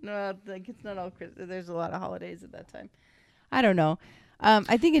 funny. No, like it's not all Christmas. There's a lot of holidays at that time. I don't know.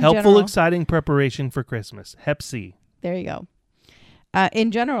 I think in Helpful, general, exciting preparation for Christmas. Hep C. there you go.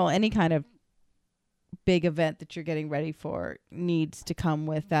 In general, any kind of big event that you're getting ready for needs to come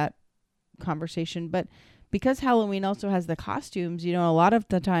with that conversation. But because Halloween also has the costumes, a lot of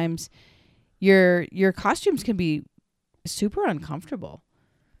the times your costumes can be super uncomfortable.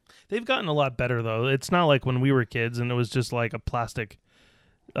 They've gotten a lot better, though. It's not like when we were kids and it was just like a plastic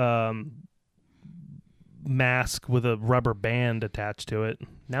mask with a rubber band attached to it.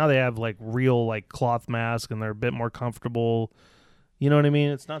 Now they have like real like cloth masks and they're a bit more comfortable. You know what I mean?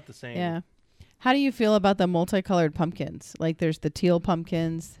 It's not the same. Yeah. How do you feel about the multicolored pumpkins? Like there's the teal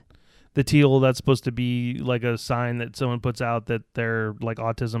pumpkins. The teal, that's supposed to be like a sign that someone puts out that they're like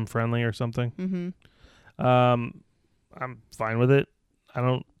autism friendly or something. Mm-hmm. I'm fine with it. I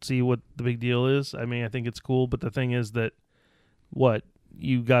don't see what the big deal is. I mean, I think it's cool, but the thing is that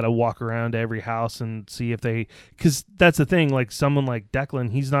you got to walk around to every house and see if because that's the thing, like someone like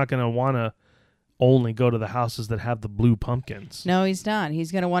Declan, he's not going to want to only go to the houses that have the blue pumpkins. No, he's not.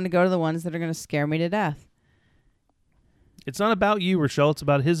 He's going to want to go to the ones that are going to scare me to death. It's not about you, Rochelle. It's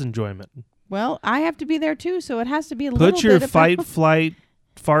about his enjoyment. Well, I have to be there too, so it has to be a little bit Put your about fight, flight,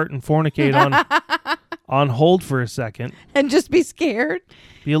 fart, and fornicate on hold for a second. and just be scared.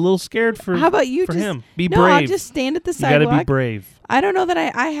 Be a little scared for How about you for just, him. Be no, brave. I'll just stand at the You sidewalk. got to be brave. I don't know that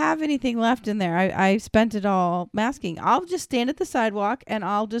I have anything left in there. I spent it all masking. I'll just stand at the sidewalk and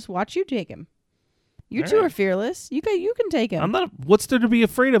I'll just watch you take him. You All two right. are fearless. You can take him. I'm not. What's there to be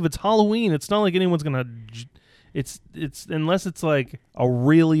afraid of? It's Halloween. It's not like anyone's gonna. It's unless it's like a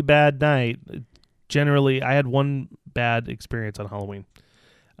really bad night. Generally, I had one bad experience on Halloween.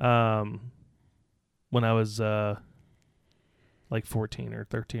 When I was like 14 or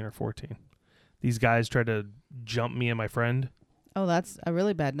 13 or 14, these guys tried to jump me and my friend. Oh, that's a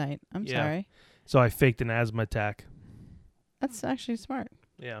really bad night. I'm Yeah. sorry. So I faked an asthma attack. That's actually smart.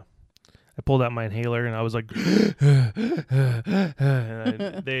 Yeah. I pulled out my inhaler and I was like, and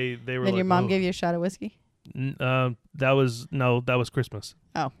they were Then like, your mom "Oh." gave you a shot of whiskey? That was Christmas.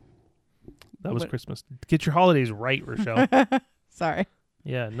 Oh. That was What- Christmas. Get your holidays right, Rochelle. Sorry.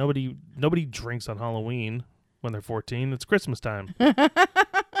 Yeah, nobody drinks on Halloween when they're 14. It's Christmas time.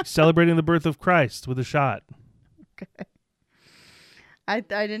 Celebrating the birth of Christ with a shot. I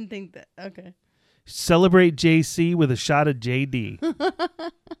didn't think that. Okay. Celebrate JC with a shot of JD.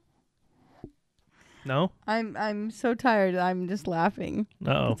 No? I'm so tired. I'm just laughing.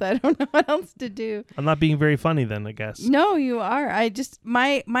 Uh-oh. 'Cause I don't know what else to do. I'm not being very funny then, I guess. No, you are. I just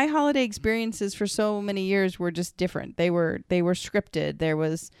my holiday experiences for so many years were just different. They were scripted. There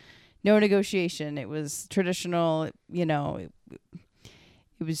was no negotiation. It was traditional, it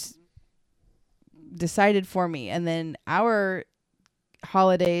was decided for me. And then our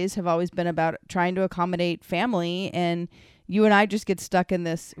holidays have always been about trying to accommodate family, and you and I just get stuck in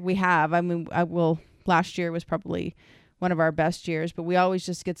this. Last year was probably one of our best years, but we always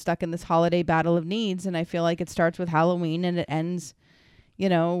just get stuck in this holiday battle of needs. And I feel like it starts with Halloween and it ends,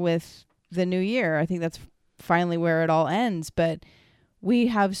 with the new year. I think that's finally where it all ends. But we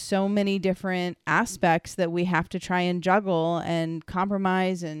have so many different aspects that we have to try and juggle and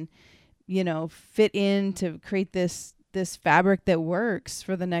compromise and, fit in to create this fabric that works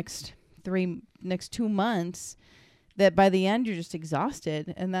for the next 2 months, that by the end you're just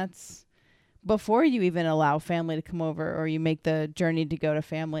exhausted. And that's before you even allow family to come over or you make the journey to go to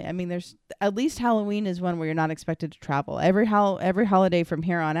family. I mean, there's at least Halloween is one where you're not expected to travel. Every holiday from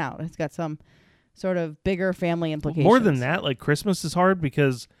here on out has got some sort of bigger family implications. More than that, like Christmas is hard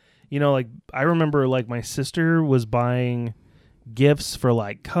because, like I remember like my sister was buying gifts for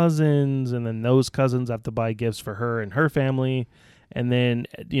like cousins, and then those cousins have to buy gifts for her and her family. And then,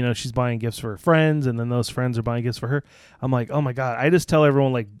 she's buying gifts for her friends, and then those friends are buying gifts for her. I'm like, oh my God, I just tell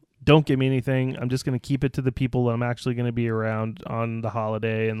everyone like, don't get me anything. I'm just going to keep it to the people that I'm actually going to be around on the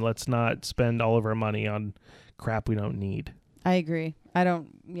holiday, and let's not spend all of our money on crap we don't need. I agree. I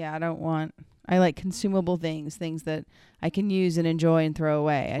like consumable things that I can use and enjoy and throw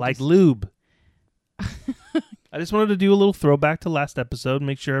away. Lube. I just wanted to do a little throwback to last episode,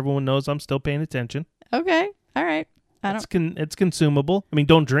 make sure everyone knows I'm still paying attention. Okay. All right. It's consumable. I mean,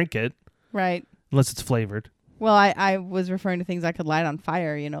 don't drink it. Right. Unless it's flavored. Well, I was referring to things I could light on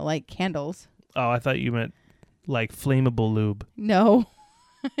fire, like candles. Oh, I thought you meant like flammable lube. No.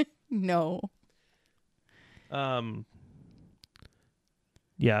 No.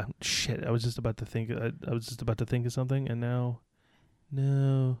 Yeah, shit. I was just about to think of something, and now,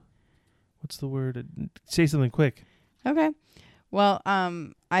 no. What's the word? Say something quick. Okay. Well,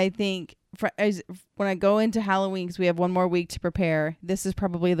 I think when I go into Halloween, because we have one more week to prepare, this is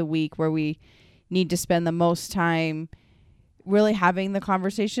probably the week where we need to spend the most time really having the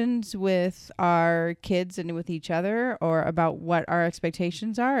conversations with our kids and with each other, or about what our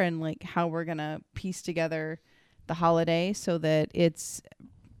expectations are and like how we're going to piece together the holiday so that it's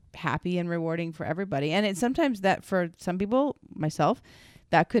happy and rewarding for everybody. And it's sometimes that for some people, myself,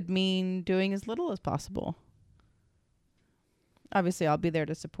 that could mean doing as little as possible. Obviously, I'll be there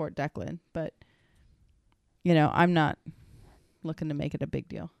to support Declan, but I'm not looking to make it a big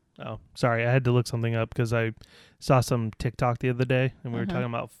deal. Oh, sorry. I had to look something up because I saw some TikTok the other day and we were talking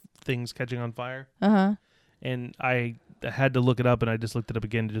about things catching on fire. Uh-huh. And I had to look it up, and I just looked it up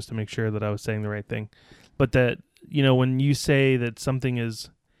again just to make sure that I was saying the right thing. But that, when you say that something is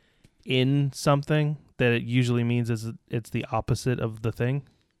in something, that it usually means it's the opposite of the thing.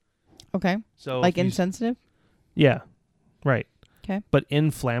 Okay. So like insensitive? Yeah. Right. Okay. But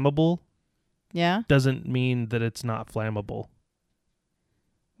inflammable Yeah. doesn't mean that it's not flammable.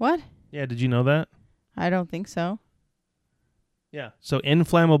 What? Yeah, did you know that? I don't think so. Yeah. So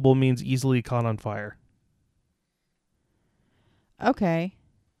inflammable means easily caught on fire. Okay.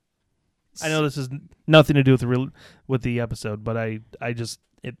 I know this is nothing to do with the episode, but I just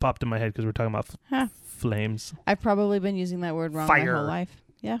it popped in my head because we're talking about flames. I've probably been using that word wrong my whole life.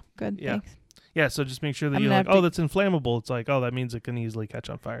 Yeah, good. Yeah. Thanks. Yeah, so just make sure that I'm you're gonna like, have to- that's inflammable. It's like, that means it can easily catch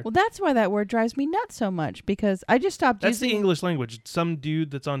on fire. Well, that's why that word drives me nuts so much, because I just stopped That's using the English language. Some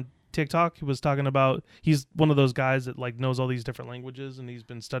dude that's on TikTok, he was talking about, he's one of those guys that like knows all these different languages, and he's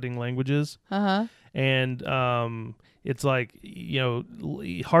been studying languages. Uh-huh. And it's like,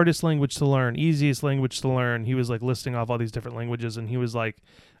 hardest language to learn, easiest language to learn. He was like listing off all these different languages, and he was like,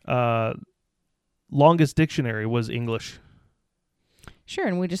 longest dictionary was English. Sure,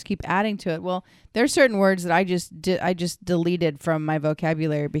 and we just keep adding to it. Well, there's certain words that I just deleted from my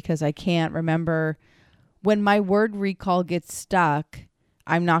vocabulary because I can't remember. When my word recall gets stuck,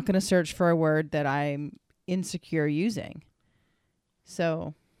 I'm not going to search for a word that I'm insecure using.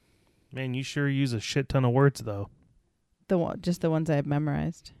 So, man, you sure use a shit ton of words though. Just the ones I have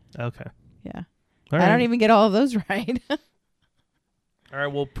memorized. Okay. Yeah. All I right. don't even get all of those right. All right,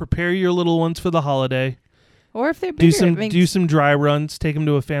 well, prepare your little ones for the holiday. Or if they're bigger, do some dry runs. Take them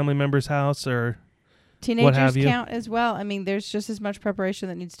to a family member's house or teenagers have you. count as well. I mean, there's just as much preparation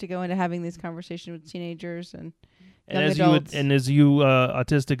that needs to go into having these conversations with teenagers and young adults. As you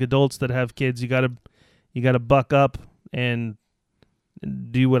autistic adults that have kids, you gotta buck up and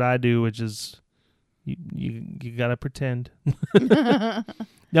do what I do, which is you gotta pretend.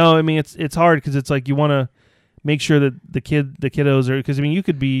 No, I mean it's hard because it's like you want to make sure that the kiddos are, because I mean you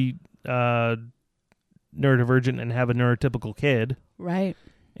could be neurodivergent and have a neurotypical kid, right?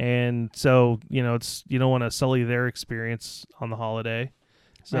 And so it's, you don't want to sully their experience on the holiday.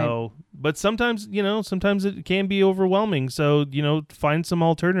 So, right. But sometimes it can be overwhelming. So find some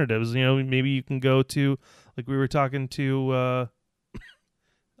alternatives. Maybe you can go to, like we were talking to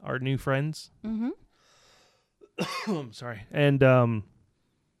our new friends. Mm-hmm. I'm sorry, and they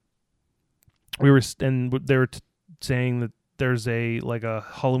were saying that there's a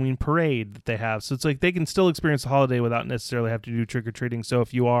Halloween parade that they have. So it's like they can still experience the holiday without necessarily have to do trick-or-treating. So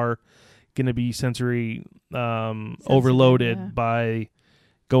if you are going to be sensory overloaded by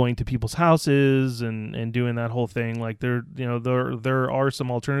going to people's houses and doing that whole thing, like there are some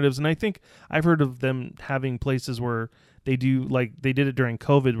alternatives. And I think I've heard of them having places where they do, like they did it during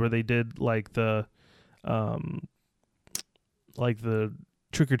COVID, where they did like the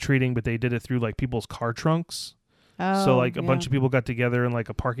trick-or-treating, but they did it through like people's car trunks. So like a bunch of people got together in like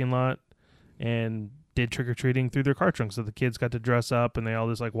a parking lot and did trick-or-treating through their car trunks. So the kids got to dress up and they all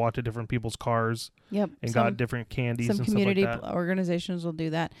just like walked to different people's cars. Yep. And got different candies and stuff like that. Some community organizations will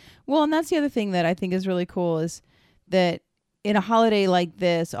do that. Well, and that's the other thing that I think is really cool is that in a holiday like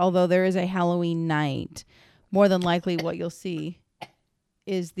this, although there is a Halloween night, more than likely what you'll see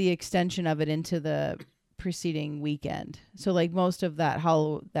is the extension of it into the preceding weekend. So like most of that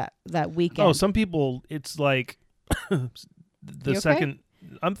that weekend. Oh, some people, it's like the second.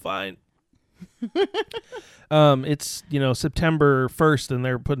 I'm fine. It's September 1st and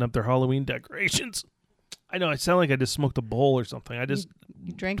they're putting up their Halloween decorations. I know I sound like I just smoked a bowl or something. I just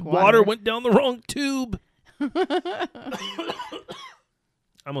you drank water went down the wrong tube.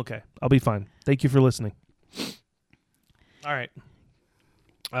 I'm okay. I'll be fine. Thank you for listening. All right.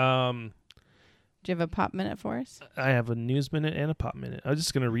 Do you have a pop minute for us? I have a news minute and a pop minute. I'm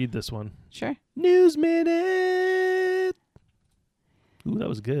just going to read this one. Sure. News minute. Ooh, that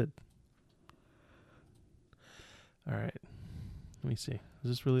was good. All right. Let me see. Is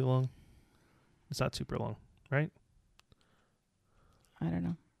this really long? It's not super long, right? I don't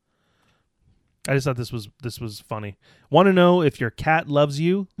know. I just thought this was funny. Want to know if your cat loves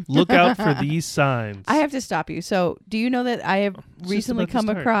you? Look out for these signs. I have to stop you. So, do you know that I have Just recently about to come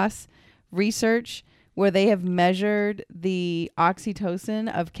start. across research where they have measured the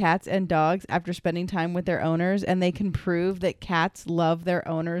oxytocin of cats and dogs after spending time with their owners, and they can prove that cats love their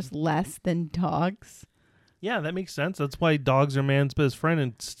owners less than dogs? Yeah, that makes sense. That's why dogs are man's best friend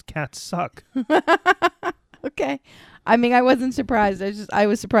and cats suck. Okay. I mean, I wasn't surprised. I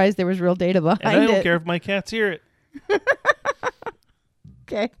was surprised there was real data behind And I don't it. care if my cats hear it.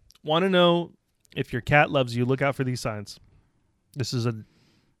 Okay. Want to know if your cat loves you? Look out for these signs. This is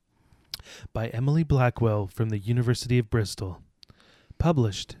by Emily Blackwell from the University of Bristol.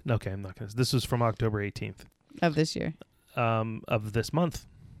 Published. Okay, I'm not going to. This was from October 18th Of this year. of this month.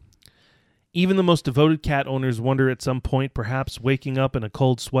 Even the most devoted cat owners wonder at some point, perhaps waking up in a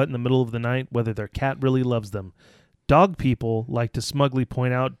cold sweat in the middle of the night, whether their cat really loves them. Dog people like to smugly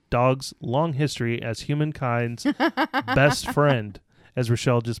point out dogs' long history as humankind's best friend, as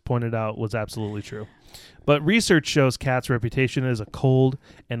Rochelle just pointed out, was absolutely true. But research shows cats' reputation as a cold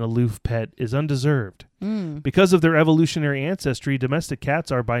and aloof pet is undeserved. Because of their evolutionary ancestry, domestic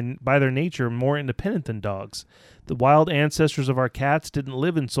cats are by their nature more independent than dogs. The wild ancestors of our cats didn't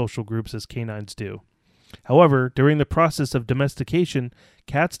live in social groups as canines do. However, during the process of domestication,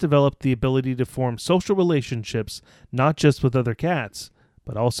 cats developed the ability to form social relationships not just with other cats,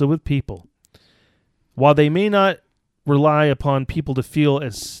 but also with people. While they may not rely upon people to feel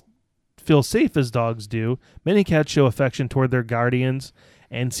safe as dogs do, many cats show affection toward their guardians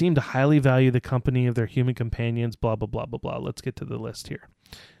and seem to highly value the company of their human companions, blah, blah, blah, blah, blah. Let's get to the list here.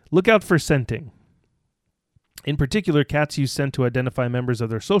 Look out for scenting. In particular, cats use scent to identify members of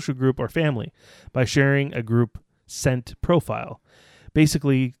their social group or family by sharing a group scent profile.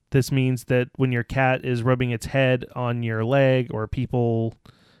 Basically, this means that when your cat is rubbing its head on your leg or people,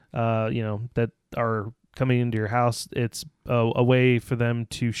 that are coming into your house, it's a way for them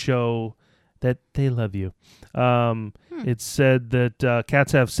to show that they love you. It's said that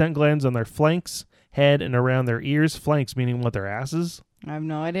cats have scent glands on their flanks, head, and around their ears. Flanks meaning what, their asses? I have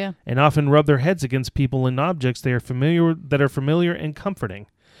no idea. And often rub their heads against people and objects that are familiar and comforting.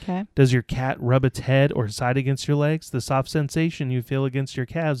 Okay. Does your cat rub its head or side against your legs? The soft sensation you feel against your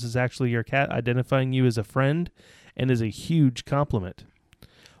calves is actually your cat identifying you as a friend and is a huge compliment.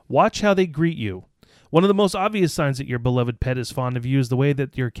 Watch how they greet you. One of the most obvious signs that your beloved pet is fond of you is the way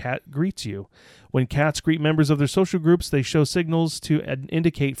that your cat greets you. When cats greet members of their social groups, they show signals to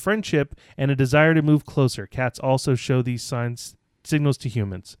indicate friendship and a desire to move closer. Cats also show these signals to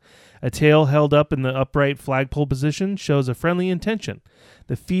humans. A tail held up in the upright flagpole position shows a friendly intention,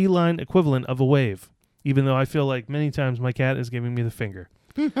 the feline equivalent of a wave, even though I feel like many times my cat is giving me the finger,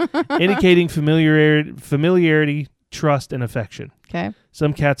 indicating familiarity, trust, and affection. Okay.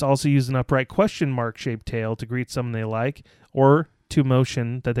 Some cats also use an upright question mark shaped tail to greet someone they like or to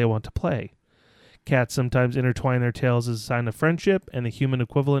motion that they want to play. Cats sometimes intertwine their tails as a sign of friendship, and the human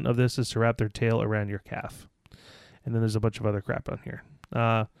equivalent of this is to wrap their tail around your calf. And then there's a bunch of other crap on here.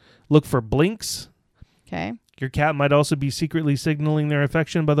 Look for blinks. Okay. Your cat might also be secretly signaling their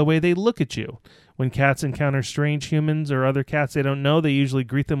affection by the way they look at you. When cats encounter strange humans or other cats they don't know, they usually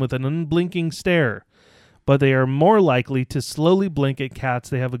greet them with an unblinking stare. But they are more likely to slowly blink at cats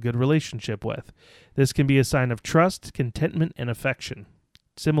they have a good relationship with. This can be a sign of trust, contentment, and affection,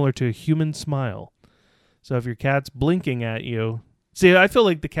 similar to a human smile. So if your cat's blinking at you... See, I feel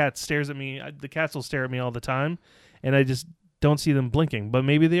like the cat stares at me. The cats will stare at me all the time, and I just don't see them blinking. But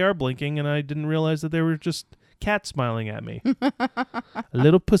maybe they are blinking, and I didn't realize that they were just cats smiling at me. A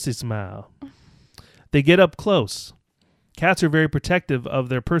little pussy smile. They get up close. Cats are very protective of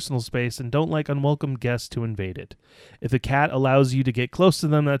their personal space and don't like unwelcome guests to invade it. If a cat allows you to get close to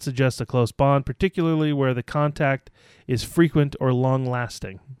them, that suggests a close bond, particularly where the contact is frequent or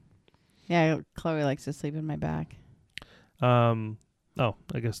long-lasting. Yeah, Chloe likes to sleep in my back.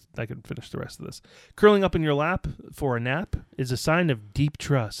 I guess I could finish the rest of this. Curling up in your lap for a nap is a sign of deep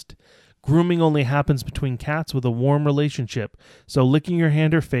trust. Grooming only happens between cats with a warm relationship, so licking your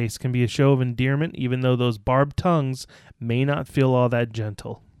hand or face can be a show of endearment, even though those barbed tongues may not feel all that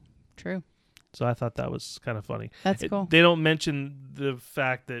gentle. True. So I thought that was kind of funny. That's cool. They don't mention the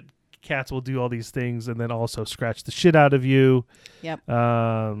fact that cats will do all these things and then also scratch the shit out of you. Yep.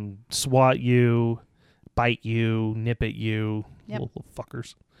 Swat you, bite you, nip at you. Yep. Little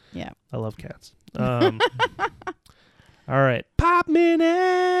fuckers. Yeah. I love cats. All right. Pop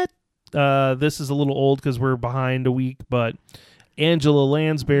Minute. This is a little old because we're behind a week, but Angela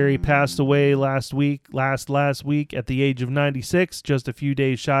Lansbury passed away last week at the age of 96, just a few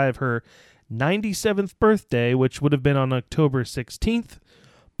days shy of her 97th birthday, which would have been on October 16th.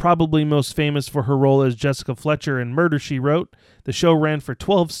 Probably most famous for her role as Jessica Fletcher in Murder, She Wrote. The show ran for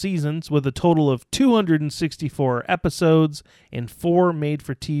 12 seasons with a total of 264 episodes and 4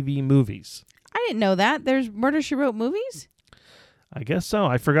 made-for-TV movies. I didn't know that. There's Murder, She Wrote movies? I guess so.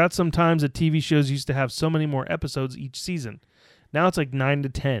 I forgot sometimes that TV shows used to have so many more episodes each season. Now it's like 9 to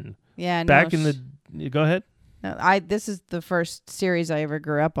 10. Yeah. Back no, in the... Go ahead. No, this is the first series I ever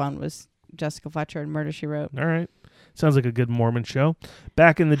grew up on was Jessica Fletcher and Murder, She Wrote. All right. Sounds like a good Mormon show.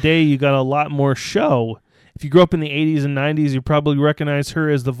 Back in the day, you got a lot more show. If you grew up in the 80s and 90s, you probably recognize her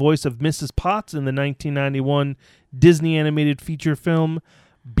as the voice of Mrs. Potts in the 1991 Disney animated feature film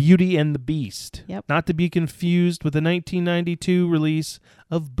Beauty and the Beast. Yep. Not to be confused with the 1992 release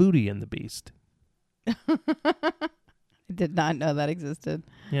of Booty and the Beast. I did not know that existed.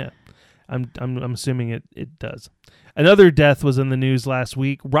 Yeah. I'm assuming it does. Another death was in the news last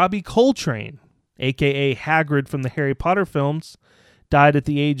week. Robbie Coltrane, a.k.a. Hagrid from the Harry Potter films, died at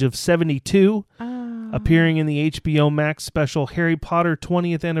the age of 72. Appearing in the HBO Max special Harry Potter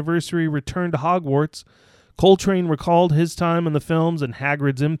 20th Anniversary Return to Hogwarts, Coltrane recalled his time in the films and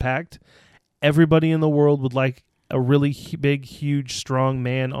Hagrid's impact. Everybody in the world would like a really big, huge, strong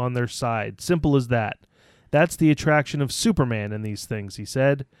man on their side. Simple as that. That's the attraction of Superman in these things, he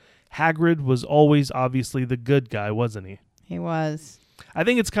said. Hagrid was always obviously the good guy, wasn't he? He was. I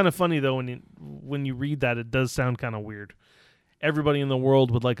think it's kind of funny, though, when you read that, it does sound kind of weird. Everybody in the world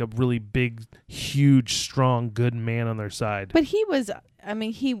would like a really big, huge, strong, good man on their side. But he was, I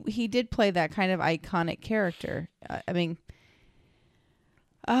mean, he did play that kind of iconic character. I mean,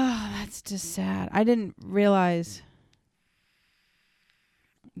 that's just sad. I didn't realize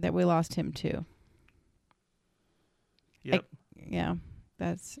that we lost him too. Yep. Yeah,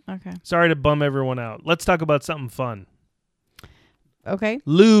 that's okay. Sorry to bum everyone out. Let's talk about something fun. Okay.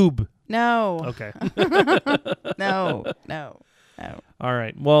 Lube. No. Okay. No. All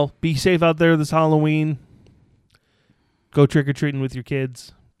right. Well, be safe out there this Halloween. Go trick-or-treating with your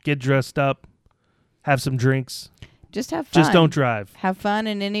kids. Get dressed up. Have some drinks. Just have fun. Just don't drive. Have fun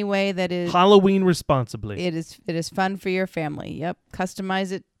in any way that is Halloween responsibly. It is fun for your family. Yep.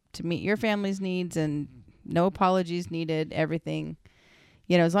 Customize it to meet your family's needs and no apologies needed. Everything.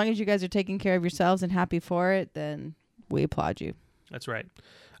 You know, as long as you guys are taking care of yourselves and happy for it, then we applaud you. That's right.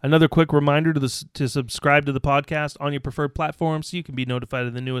 Another quick reminder to subscribe to the podcast on your preferred platform so you can be notified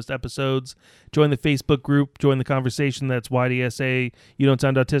of the newest episodes. Join the Facebook group. Join the conversation. That's YDSA, You Don't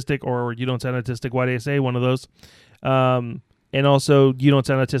Sound Autistic, or You Don't Sound Autistic, YDSA, one of those. And also,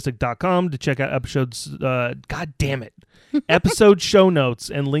 YouDon'tSoundAutistic.com to check out episodes. God damn it. Episode show notes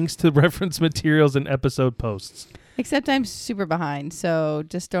and links to reference materials and episode posts. Except I'm super behind, so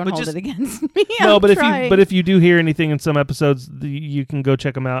just don't hold it against me. No, but if you do hear anything in some episodes, you can go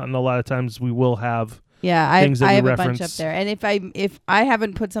check them out, and a lot of times we will have things that I we have reference. A bunch up there, and if I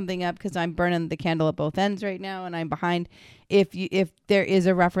haven't put something up because I'm burning the candle at both ends right now, and I'm behind, if there is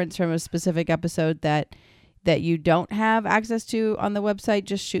a reference from a specific episode that you don't have access to on the website,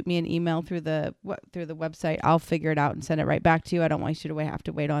 just shoot me an email through the website. I'll figure it out and send it right back to you. I don't want you to have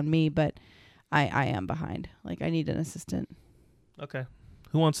to wait on me, but I am behind. Like, I need an assistant. Okay.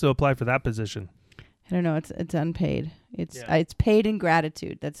 Who wants to apply for that position? I don't know. It's unpaid. It's paid in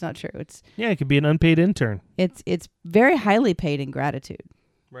gratitude. That's not true. It could be an unpaid intern. It's very highly paid in gratitude.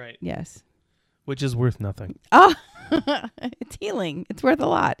 Right. Yes. Which is worth nothing. Oh, it's healing. It's worth a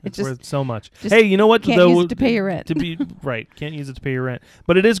lot. It's worth so much. Hey, you know what? Can't use it to pay your rent. Can't use it to pay your rent.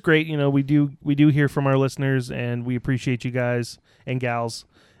 But it is great. You know, we do hear from our listeners, and we appreciate you guys and gals.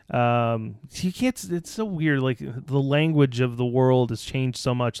 You can't. It's so weird. Like, the language of the world has changed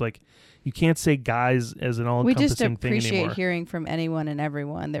so much. Like, you can't say guys as an all-encompassing thing anymore. We just appreciate hearing from anyone and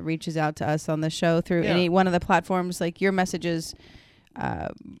everyone that reaches out to us on the show through any one of the platforms. Like, your messages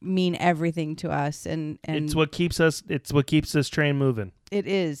mean everything to us, and it's what keeps us. It's what keeps this train moving. It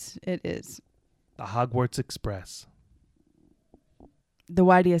is. The Hogwarts Express. The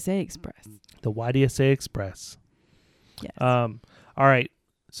YDSA Express. The YDSA Express. Yes. All right.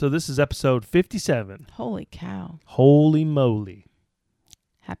 So this is episode 57. Holy cow. Holy moly.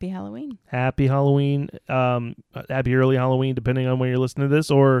 Happy Halloween. Happy Halloween. Happy early Halloween, depending on when you're listening to this,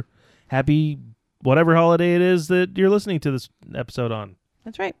 or happy whatever holiday it is that you're listening to this episode on.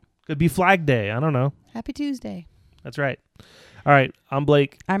 That's right. Could be Flag Day. I don't know. Happy Tuesday. That's right. All right. I'm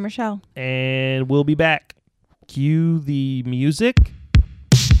Blake. I'm Rochelle. And we'll be back. Cue the music.